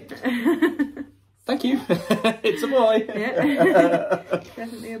 okay. Thank you. It's a boy. Yeah.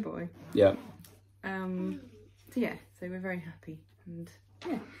 Definitely a boy. Yeah. So yeah, so we're very happy, and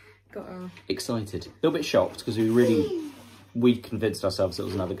yeah, got our... Excited. A little bit shocked, because we convinced ourselves it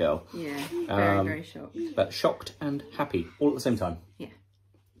was another girl. Yeah, very, very shocked. But shocked and happy, all at the same time. Yeah.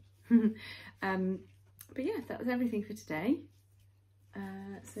 But yeah, that was everything for today.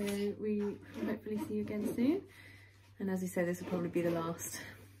 So we will hopefully see you again soon. And as you said, this will probably be the last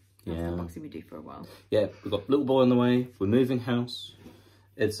unboxing we do for a while. Yeah, we've got little boy on the way. We're moving house.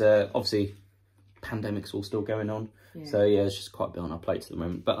 It's obviously pandemic's all still going on. Yeah. So yeah, it's just quite a bit on our plates at the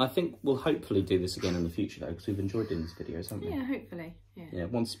moment. But I think we'll hopefully do this again in the future though, because we've enjoyed doing these videos, haven't we? Yeah, hopefully. Yeah. Yeah,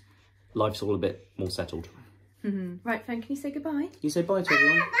 once life's all a bit more settled. Right, Fern, can you say goodbye? You say bye to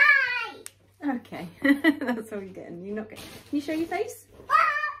everyone. Bye! Okay, that's all you're getting. You're not getting. Can you show your face?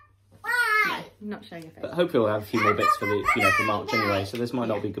 No, you're not showing your face. But hopefully we'll have a few more bits for the, for March anyway. So this might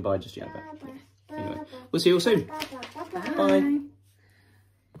not be goodbye just yet. But anyway, we'll see you all soon. Bye.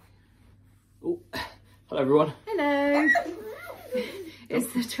 Oh, hello everyone. Hello.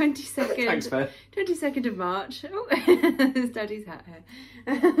 It's the 22nd. Thanks, Fern. 22nd of March. Oh, there's Daddy's hat here.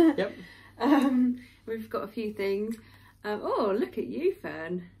 Yep. We've got a few things. Oh, look at you,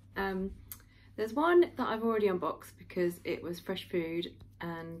 Fern. There's one that I've already unboxed because it was fresh food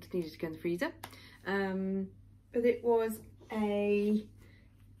and needed to go in the freezer. But it was a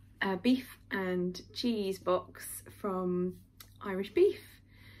beef and cheese box from Irish Beef.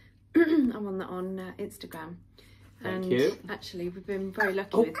 I won that on Instagram. Thank you. Actually, we've been very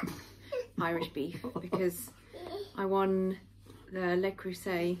lucky with Irish Beef because I won the Le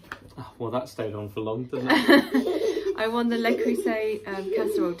Creuset. Oh, well, that stayed on for long, didn't it? I won the Le Creuset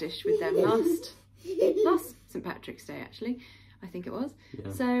casserole dish with them last St Patrick's Day, actually. I think it was.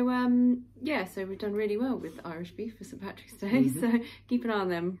 Yeah. So yeah, so we've done really well with Irish Beef for St Patrick's Day. So keep an eye on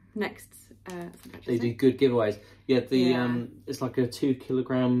them next St Patrick's Day. They do good giveaways. Yeah, the it's like a 2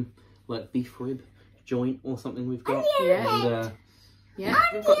 kilogram like beef rib joint or something we've got. Yeah. And, yeah,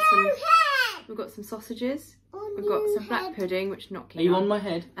 we've got some sausages. We've got some black pudding, which I'm not keen on. Are you on my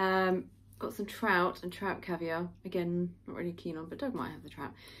head? Got some trout and trout caviar. Again, not really keen on, but Doug might have the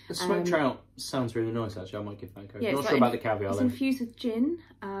trout. The smoked trout sounds really nice, actually. I might give that a go. Yeah, I'm not sure about the caviar. It's though. infused with gin,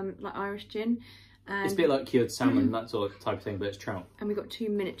 like Irish gin. And it's a bit like cured salmon, that sort of type of thing, but it's trout. And we got 2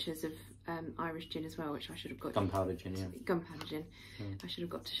 miniatures of Irish gin as well, which I should have got. Gunpowder gin, yeah. Gunpowder gin. I should have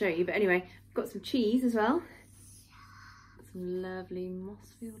got to show you. But anyway, I've got some cheese as well. Some lovely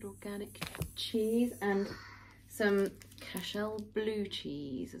Mossfield organic cheese and some Cashel blue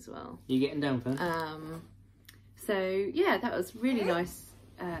cheese as well. You getting down, Fern? So yeah, that was really nice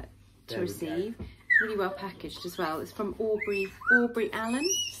to receive. It's really well packaged as well. It's from Aubrey Allen.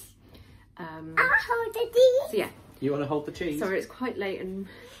 I'll hold the cheese. So yeah. You want to hold the cheese? Sorry, it's quite late and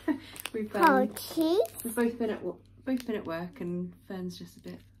we've both been at work and Fern's just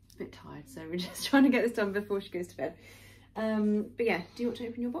a bit tired, so we're just trying to get this done before she goes to bed. But yeah, do you want to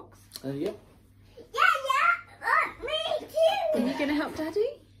open your box? Yeah. Me too. Are you going to help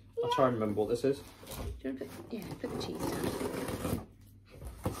Daddy? I'll try and remember what this is. Do you want to put the cheese down?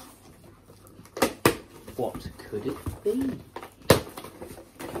 What could it be?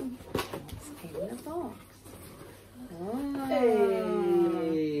 What's in the box? Oh.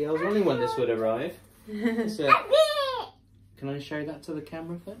 Hey, I was wondering when this would arrive. So, can I show that to the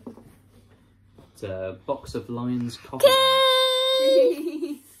camera, Fern? It's a box of Lions coffee.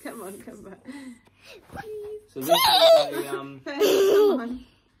 Come back. So this is a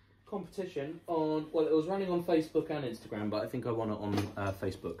competition on, well, it was running on Facebook and Instagram, but I think I won it on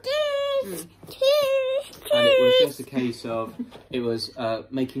Facebook. And it was just a case of, it was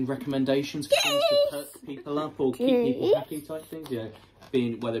making recommendations for things to perk people up or keep people happy type things, you know,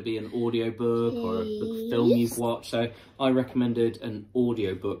 whether it be an audio book or a film you've watched. So I recommended an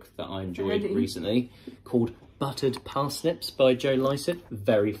audio book that I enjoyed recently called Buttered Parsnips by Joe Lycett.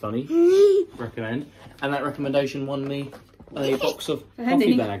 Very funny. Recommend. And that recommendation won me a box of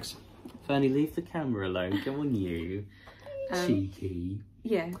coffee bags. Fernie, leave the camera alone. Come on, you. Cheeky.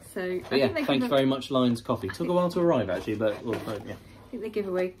 Yeah, so... But yeah, thank you very much, Lions Coffee. Took a while to arrive, actually, but well, yeah. I think they give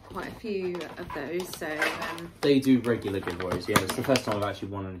away quite a few of those, so... They do regular giveaways, yeah. It's the first time I've actually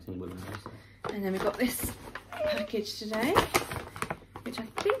won anything with them. So. And then we got this package today, which I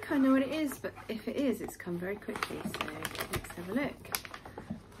think I know what it is, but if it is, it's come very quickly, so let's have a look.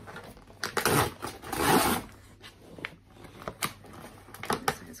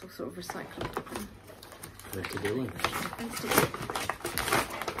 Looks like it's all sort of recycled. Ready to do it.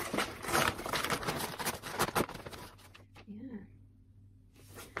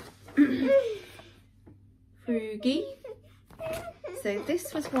 Frugy. So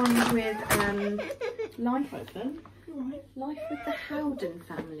this was one with Life with the Howden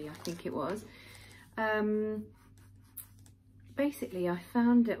family, I think it was. Basically, I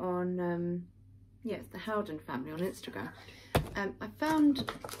found it on it's the Howden family on Instagram. I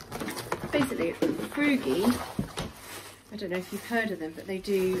found basically Frugy. I don't know if you've heard of them, but they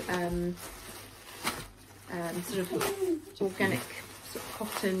do sort of organic sort of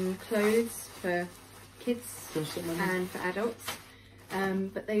cotton clothes for kids and for adults.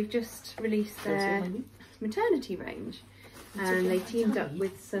 But they've just released their maternity range, and they teamed up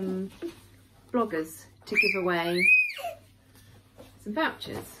with some bloggers to give away some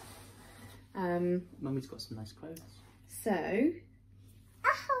vouchers. Mummy's got some nice clothes. So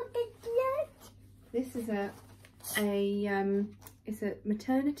this is it's a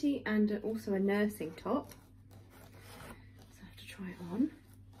maternity and also a nursing top. So I have to try it on,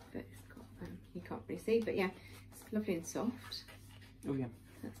 but it's got, you can't really see, but yeah, it's lovely and soft. Oh yeah.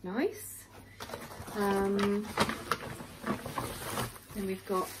 That's nice. Then we've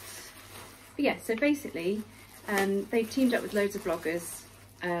got, but yeah, so basically they've teamed up with loads of bloggers,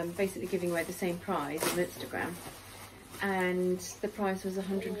 basically giving away the same prize on Instagram. And the prize was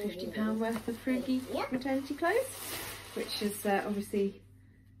 £150 worth of Frugy maternity clothes, which is obviously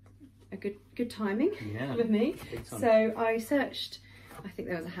a good timing with me. So I searched, I think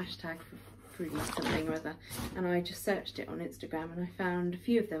there was a hashtag for Frugy something or other, and I just searched it on Instagram and I found a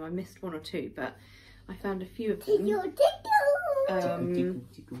few of them. I missed one or two, but I found a few of them. And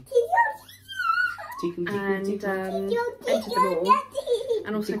entered them all,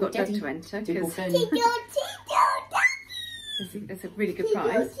 and also got Doug to enter because it's a really good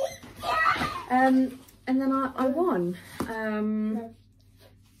prize. And then I won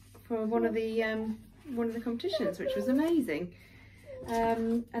for one of the competitions, which was amazing.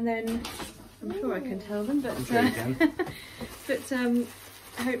 And then I'm sure I can tell them, but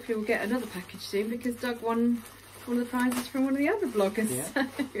hopefully we'll get another package soon because Doug won one of the prizes from one of the other bloggers. Yeah.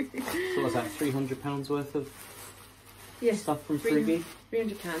 So what's that, £300 worth of stuff from Frugy?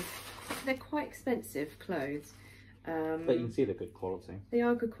 £300. They're quite expensive clothes. But you can see they're good quality. They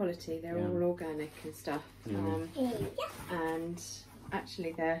are good quality. They're all organic and stuff. And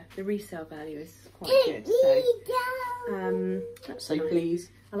actually the resale value is quite good. So nice. Please.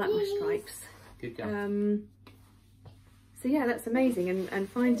 I like my stripes. Good girl. So yeah, that's amazing. And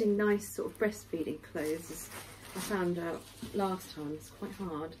finding nice sort of breastfeeding clothes, as I found out last time, it's quite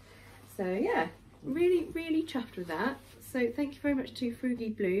hard. So yeah, really chuffed with that. So thank you very much to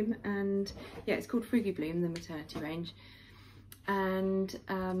Frugy Bloom, and yeah, it's called Frugy Bloom, the maternity range, and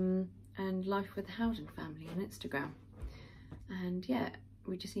Life with the Howden Family on Instagram. And yeah,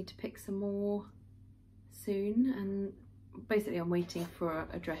 we just need to pick some more soon, and basically I'm waiting for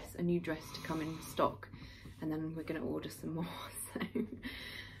a new dress to come in stock, and then we're going to order some more. So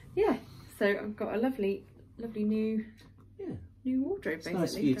yeah, so I've got a lovely new wardrobe. It's basically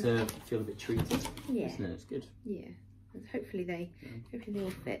nice for you to feel a bit treated. Yeah, isn't it? It's good. Yeah. Hopefully they all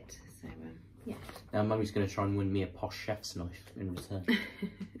fit. So yeah. Now Mummy's going to try and win me a posh chef's knife in return. Yeah,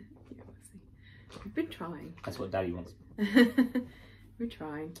 we'll see. We've been trying. That's what Daddy wants. We're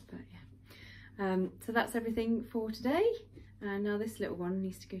trying, but yeah. So that's everything for today. And now this little one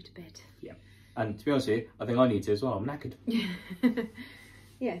needs to go to bed. Yeah. And to be honest with you, I think I need to as well. I'm knackered.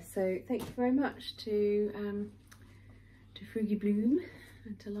 Yeah. So thank you very much to Frugy Bloom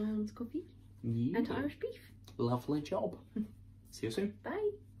and to Lion's Coffee and to Irish Beef. Lovely job. See you soon.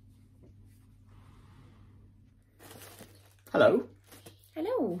 Bye. Hello.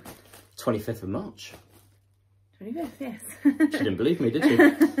 Hello. 25th of March. 25th, yes. She didn't believe me, did she?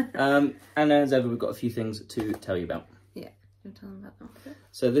 And as ever, we've got a few things to tell you about. Yeah, you'll tell them about that.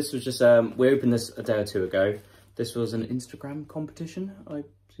 So this was just, we opened this a day or two ago. This was an Instagram competition, I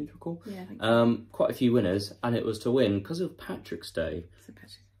seem to recall. Yeah, I think so. Quite a few winners, and it was to win because of Patrick's Day.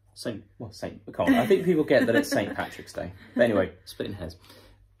 I think people get that it's St. Patrick's Day. But anyway, splitting hairs.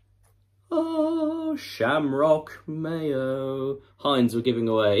 Oh, shamrock mayo. Heinz were giving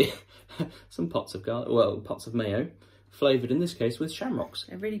away some pots of mayo, flavoured in this case with shamrocks.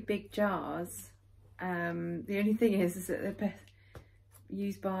 They're really big jars. The only thing is that they're best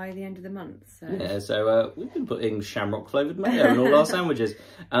used by the end of the month. So. Yeah, so we've been putting shamrock flavoured mayo in all our sandwiches.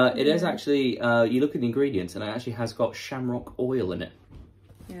 It is actually, you look at the ingredients and it actually has got shamrock oil in it.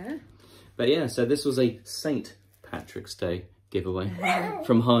 Yeah. But yeah, so this was a St. Patrick's Day giveaway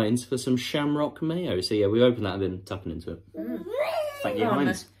from Heinz for some shamrock mayo. So yeah, we opened that and been tapping into it. Thank you,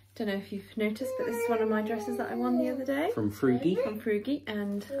 Heinz. Don't know if you've noticed, but this is one of my dresses that I won the other day. From Frugy. From Frugy,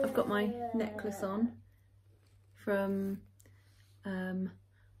 and I've got my necklace on from, oh,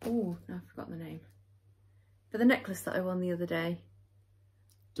 no, I've forgotten the name. But the necklace that I won the other day.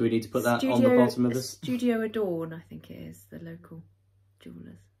 Do we need to put that on the bottom of this? Studio Adorn, I think it is, the local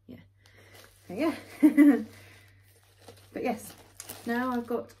jewellers. Yeah. So yeah. But yes, now I've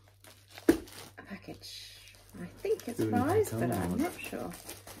got a package. I think it's prize, but I'm not sure.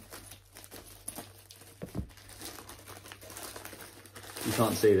 You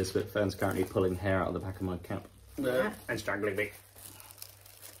can't see this, but Fern's currently pulling hair out of the back of my cap. Yeah. And strangling me.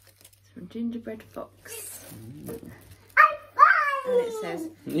 It's from Gingerbread Fox. I'm flying! And it says...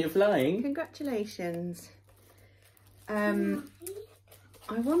 You're flying? Congratulations. I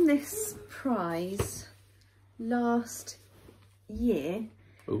won this prize last year.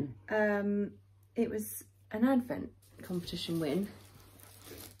 Ooh. It was an Advent competition win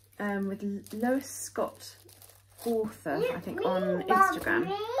with Lois Scott author, I think, on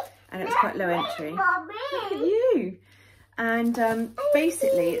Instagram, and it was quite low entry. Look at you! And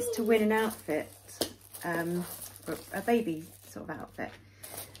basically it's to win an outfit, a baby sort of outfit,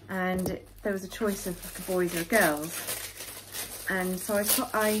 and there was a choice of like a boys or a girls, and so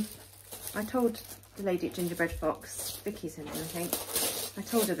I told the lady at Gingerbread Fox, Vicky's in it, I think, I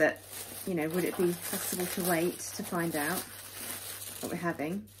told her that, you know, would it be possible to wait to find out what we're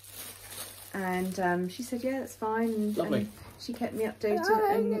having, and she said yeah, that's fine, and she kept me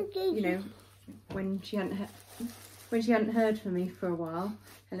updated, and you know, when she hadn't heard from me for a while,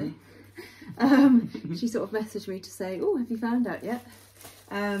 hello, she sort of messaged me to say, oh, have you found out yet?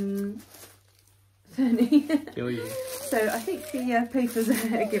 Funny. So I think the paper's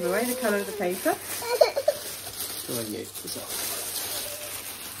a giveaway, the colour of the paper.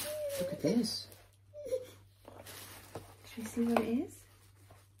 Look at this. Should we see what it is?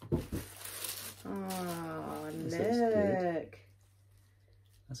 Oh, This look.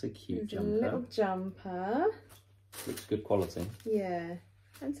 That's a cute There's jumper. a little jumper. Looks good quality. Yeah.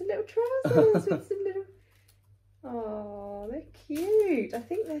 And some little trousers with some little... Oh, they're cute. I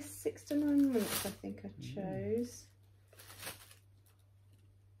think they're 6 to 9 months, I think I chose.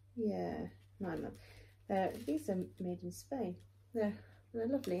 Yeah, 9 months. These are made in Spain. They're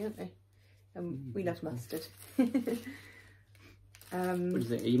lovely, aren't they? We love mustard. What do you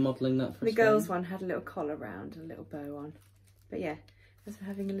think? Are you modelling that for The girls' one had a little collar round and a little bow on. But yeah, as we're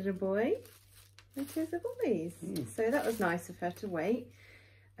having a little boy, and here's the boys. So that was nice of her to wait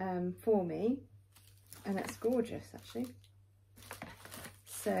for me. And that's gorgeous, actually.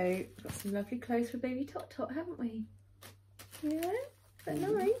 So we've got some lovely clothes for baby Tot Tot, haven't we? Yeah, is that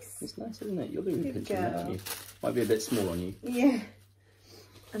nice? It's nice, isn't it? You're doing a Good picture, aren't you? Might be a bit small on you. Yeah.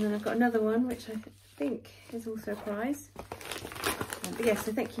 And then I've got another one, which I think is also a prize. But yeah,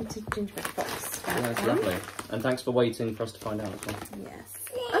 so thank you to Gingerbread Fox for that. That's lovely. And thanks for waiting for us to find out as well. Yes.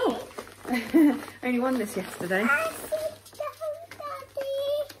 Oh! Only won this yesterday.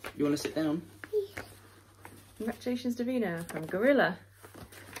 You want to sit down? Congratulations, Davina, from Gorilla.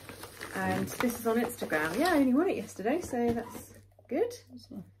 And this is on Instagram. Yeah, I only won it yesterday, so that's good.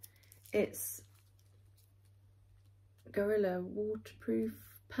 It's Gorilla waterproof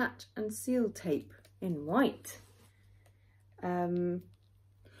pat and seal tape in white. For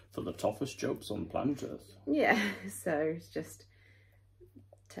the toughest jokes on planet Earth. Yeah, so it's just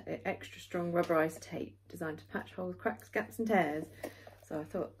extra strong rubberized tape designed to patch holes, cracks, gaps and tears. So I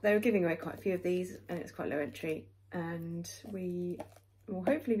thought they were giving away quite a few of these, and it's quite low entry, and we will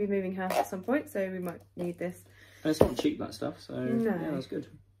hopefully be moving house at some point, so we might need this. And it's not cheap, that stuff, so no. Yeah, that's good.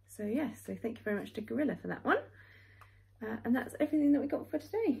 So yeah, so thank you very much to Gorilla for that one. And that's everything that we got for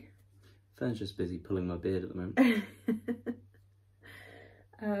today. Fern's just busy pulling my beard at the moment.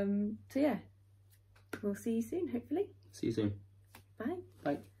 So yeah, we'll see you soon, hopefully. See you soon. Bye.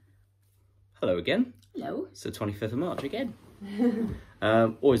 Bye. Hello again. Hello. It's the 25th of March again.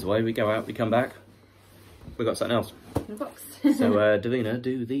 Always the way, we go out, we come back, we got something else. In a box. So Davina,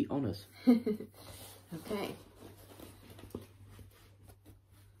 do the honours. Okay.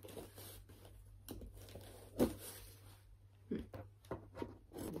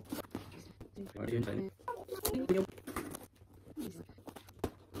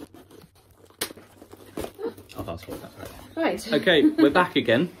 I'll pass you that. Right. Okay, we're back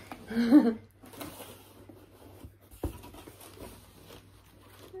again.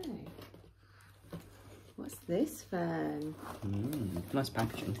 What's this, Fern? Nice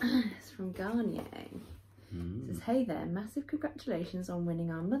packaging. It's from Garnier. It says, hey there, massive congratulations on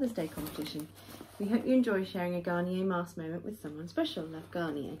winning our Mother's Day competition. We hope you enjoy sharing a Garnier mask moment with someone special. Love,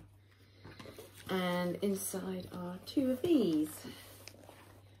 Garnier. And inside are 2 of these.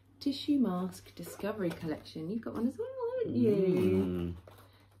 Tissue Mask Discovery Collection. You've got one as well, haven't you?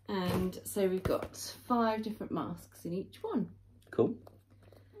 And so we've got 5 different masks in each one. Cool.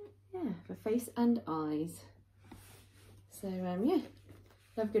 Yeah, for face and eyes. So yeah,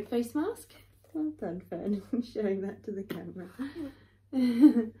 love a good face mask. Well done, Fern, showing that to the camera.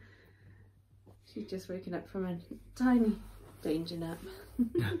 She's just woken up from a tiny danger nap.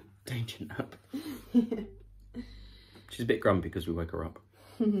 Danger nap. She's a bit grumpy because we woke her up.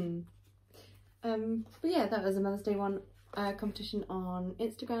 But yeah, that was a Mother's Day one competition on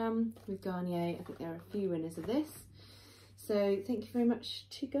Instagram with Garnier. I think there are a few winners of this. So thank you very much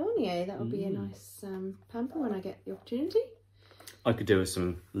to Garnier. That will be a nice pamper when I get the opportunity. I could do with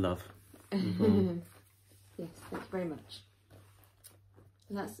some love. Yes, thank you very much.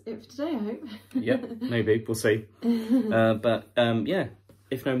 And that's it for today, I hope. Yep, maybe, we'll see. But yeah,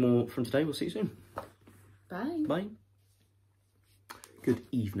 if no more from today, we'll see you soon. Bye. Bye. Good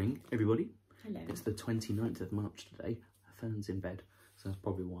evening, everybody. Hello. It's the 29th of March today. Fern's in bed, so that's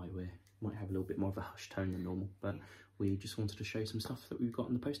probably why we might have a little bit more of a hushed tone than normal, but we just wanted to show you some stuff that we've got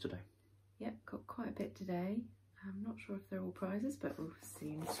in the post today. Yep, got quite a bit today. I'm not sure if they're all prizes, but we'll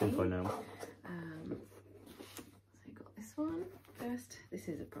soon see. Soon find out. So we got this one first. This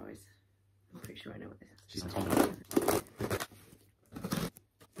is a prize. I'm pretty sure I know what this is. She's on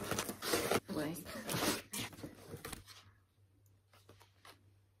Away.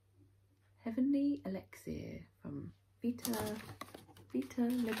 Heavenly Elixir from Vita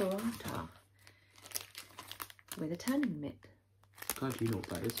Liberata with a tanning mitt. Glad you know what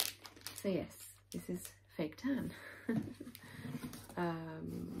that is. So yes, this is fake tan.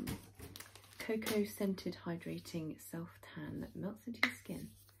 Cocoa scented hydrating self tan that melts into your skin.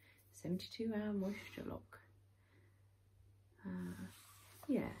 72-hour moisture lock.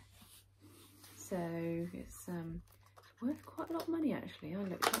 Yeah. So it's worth quite a lot of money actually. I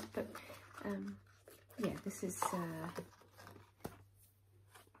looked up, but yeah, this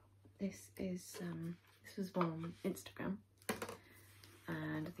was one on Instagram,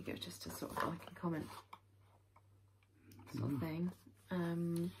 and I think it was just a sort of like a comment sort of thing.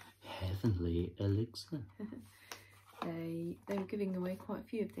 Heavenly Elixir. They were giving away quite a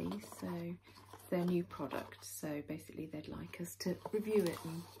few of these, so it's their new product. So basically, they'd like us to review it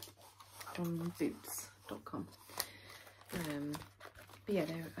on boots.com. But yeah, I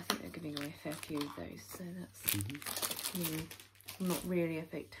think they're giving away a fair few of those, so that's me. I'm not really a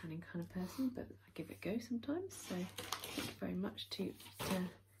fake tanning kind of person, but I give it a go sometimes. So thank you very much to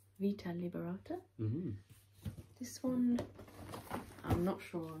Vita Liberata. This one, I'm not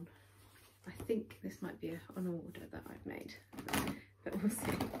sure on. I think this might be an order that I've made, but we'll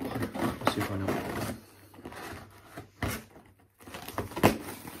see. See if I know.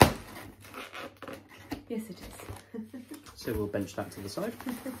 Yes, it is. So we'll bench that to the side.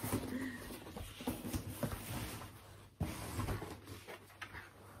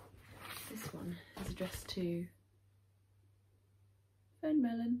 This one is addressed to Fern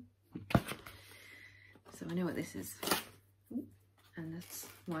Mellon. So I know what this is. Ooh, and that's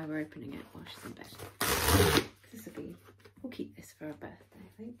why we're opening it while she's in bed. This will be, we'll keep this for her birthday,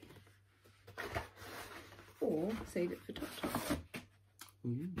 I think. Or save it for Top.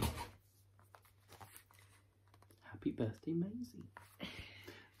 Happy birthday, Maisie.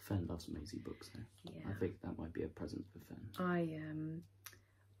 Fern loves Maisie books now. Yeah. I think that might be a present for Fern.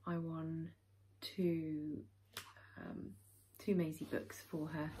 I won two Maisie books for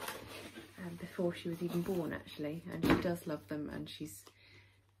her before she was even born actually, and she does love them, and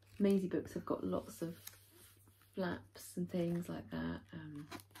Maisie books have got lots of flaps and things like that.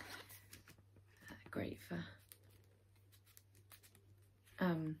 Great for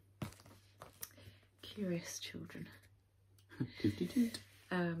curious children.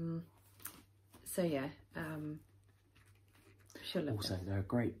 So yeah, she'll love also, them. they're a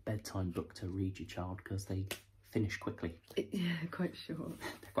great bedtime book to read your child because they finish quickly. Yeah, quite short.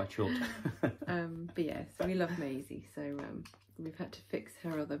 They're quite short. But yeah, so we love Maisie, so we've had to fix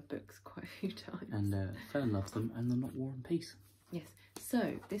her other books quite a few times. And Fern loves them, and they're not War and Peace. Yes,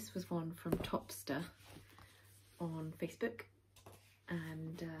 so this was one from Topster on Facebook,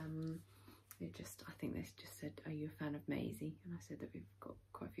 and I think they just said, are you a fan of Maisie? And I said that we've got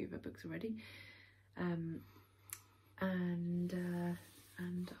quite a few of her books already. And I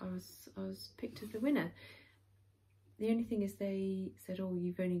was picked as the winner. The only thing is they said, oh,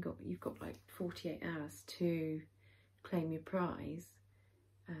 you've got like 48 hours to claim your prize.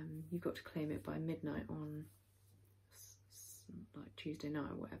 You've got to claim it by midnight on like Tuesday night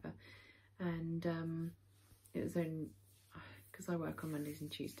or whatever. And it was only because I work on Mondays and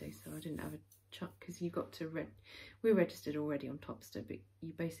Tuesdays, so I didn't have a chance, because you got to we're registered already on Topster, but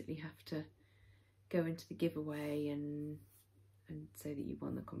you basically have to go into the giveaway and say that you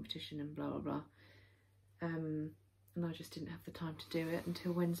won the competition and blah blah blah. And I just didn't have the time to do it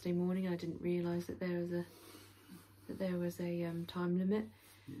until Wednesday morning. I didn't realise that there was a time limit.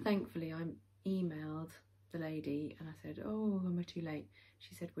 Yeah. Thankfully, I emailed the lady and I said, oh, am I too late?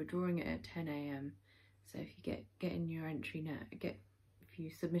 She said, we're drawing it at 10 AM. So if you get in your entry now, if you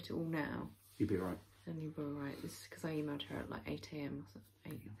submit it all now, you'll be right. Then you'll be all right. This is because I emailed her at like 8 AM or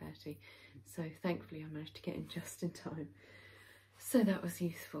 8:30. So thankfully I managed to get in just in time. So that was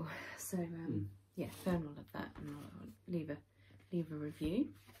useful. So yeah, Fern will love that, and I'll leave a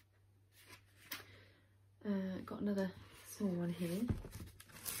review. Got another small one here.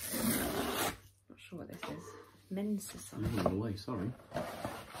 Not sure what this is. Men's Society. I'm on the way, sorry.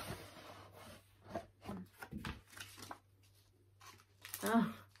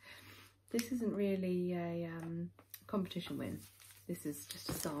 Oh, this isn't really a competition win. This is just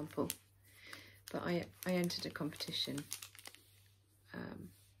a sample. but I entered a competition.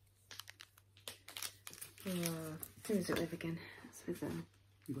 Who is it with again? It's with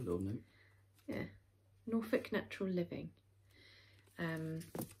You got a little note. Yeah, Norfolk Natural Living.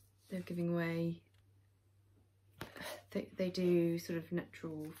 They're giving away. They do sort of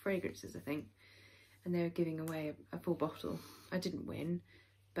natural fragrances, I think, and they were giving away a full bottle. I didn't win,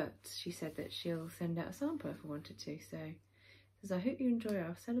 but she said that she'll send out a sample if I wanted to. So, says, I hope you enjoy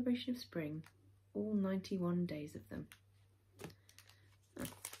our celebration of spring, all 91 days of them. Oh.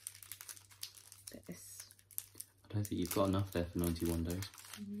 But this. I don't think you've got enough there for 91 days.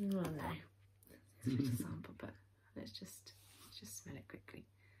 Well, no, it's just a sample, but let's just smell it quickly.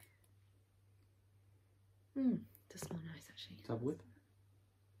 It does smell nice, actually. Let's have a whip.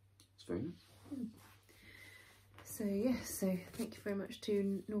 It's very nice. So yes, so thank you very much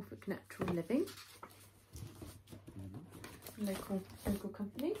to Norfolk Natural Living, local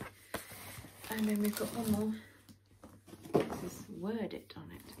company, and then we've got one more. This is Word It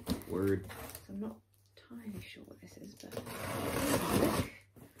on it. Word. So I'm not entirely sure what this is, but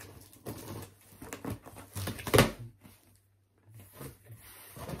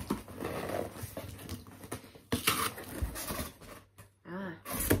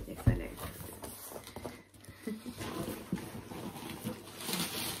yes, I know.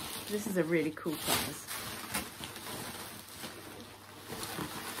 This is a really cool prize.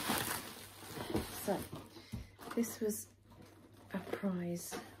 So, this was a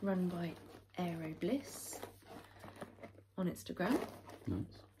prize run by Aero Bliss on Instagram.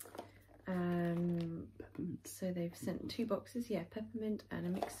 Nice. Peppermint. So they've sent 2 boxes, yeah, peppermint and a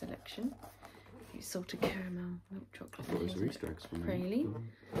mixed selection. Salted caramel, milk chocolate. I thought it was Easter eggs. Praline.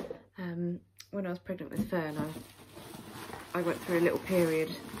 When I was pregnant with Fern, I went through a little period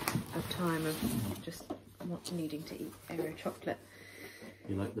of time of just not needing to eat Aero chocolate.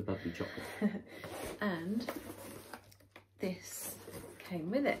 You like the bubbly chocolate. And this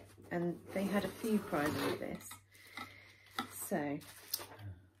came with it, and they had a few prizes with this. So,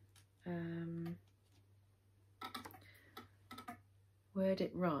 Word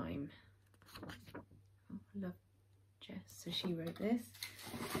It Rhyme. Oh, I love Jess, so she wrote this.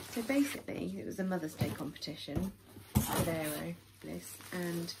 So basically, it was a Mother's Day competition with Aero Bliss,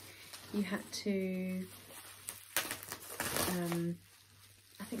 and you had to,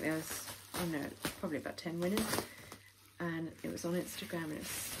 I think there was, oh no, probably about 10 winners, and it was on Instagram, and it's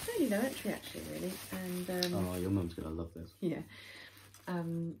fairly low entry actually, really. And oh, your mum's gonna love this. Yeah.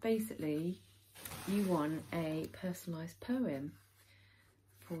 Basically, you won a personalised poem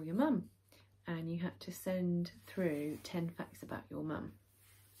for your mum, and you had to send through 10 facts about your mum.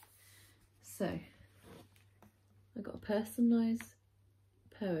 So, I got a personalised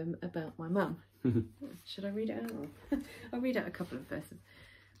poem about my mum. Should I read it out? I'll read out a couple of verses.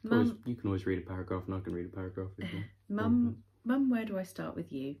 Mum, you can always read a paragraph, and I can read a paragraph. Mum, where do I start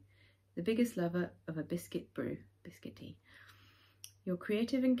with you? The biggest lover of a biscuit brew, biscuit tea. You're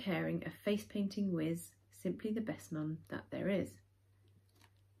creative and caring, a face painting whiz, simply the best mum that there is.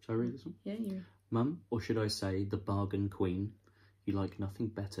 Shall I read this one? Yeah, you. Mum, or should I say the bargain queen, you like nothing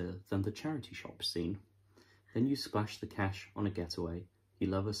better than the charity shop scene. Then you splash the cash on a getaway. You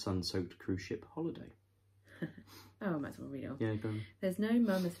love a sun-soaked cruise ship holiday. Oh, I might as well read it all. Yeah, go on. There's no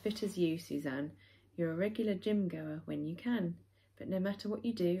mum as fit as you, Suzanne. You're a regular gym goer when you can. But no matter what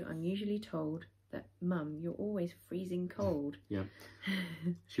you do, I'm usually told that, Mum, you're always freezing cold. Yeah.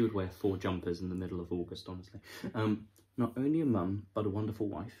 She would wear 4 jumpers in the middle of August, honestly. Not only a mum, but a wonderful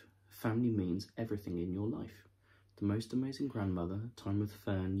wife. Family means everything in your life. The most amazing grandmother, time with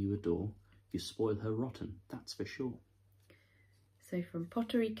Fern you adore. You spoil her rotten, that's for sure. So from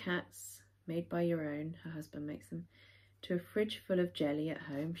pottery cats, made by your own, her husband makes them, to a fridge full of jelly at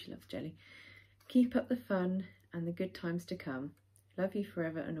home, she loves jelly. Keep up the fun and the good times to come. Love you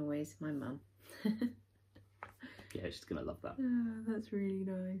forever and always, my mum. Yeah, she's going to love that. Oh, that's really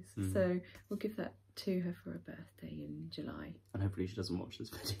nice. So we'll give that to her for her birthday in July. And hopefully she doesn't watch this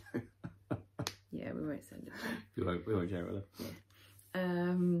video. Yeah, we won't send it to her. We won't share it with her.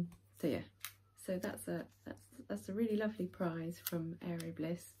 Yeah. So yeah. So that's a really lovely prize from Aero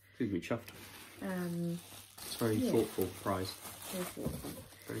Bliss. She's going to be chuffed. It's a very thoughtful prize. Very thoughtful.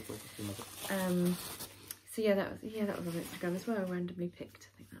 Very thoughtful. Love it. So yeah, that was on Instagram as well. Randomly picked,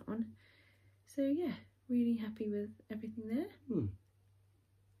 I think, that one. So yeah, really happy with everything there.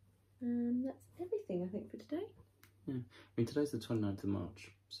 That's everything, I think, for today. Yeah, I mean, today's the 29th of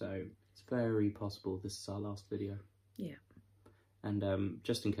March, so it's very possible this is our last video. Yeah. And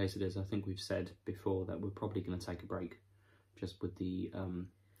just in case it is, I think we've said before that we're probably going to take a break, just with the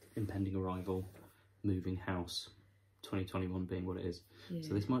impending arrival, moving house, 2021 being what it is. Yeah.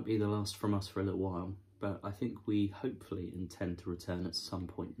 So this might be the last from us for a little while, but I think we hopefully intend to return at some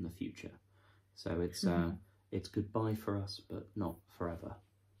point in the future. So it's goodbye for us, but not forever.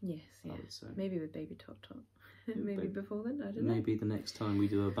 Yes, yeah. I would say. Maybe with baby Tot Tot. Maybe before then, I don't know. Maybe the next time we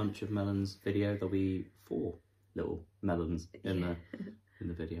do a bunch of Mellons video, there'll be 4 little Mellons in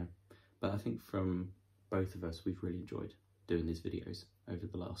the video. But I think from both of us, we've really enjoyed doing these videos over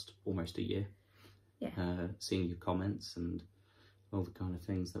the last almost a year. Yeah. Seeing your comments and all the kind of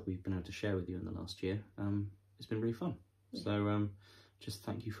things that we've been able to share with you in the last year. It's been really fun. Yeah. So just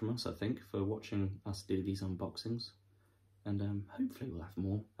thank you from us, I think, for watching us do these unboxings. And hopefully we'll have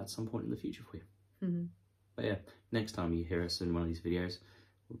more at some point in the future for you. Mm-hmm. But yeah, next time you hear us in one of these videos,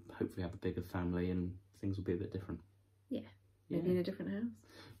 we'll hopefully have a bigger family and things will be a bit different. Yeah, maybe in a different house.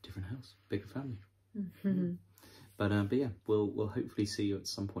 Different house, bigger family. Mm-hmm. But yeah, we'll hopefully see you at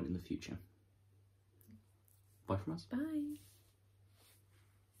some point in the future. Bye from us. Bye.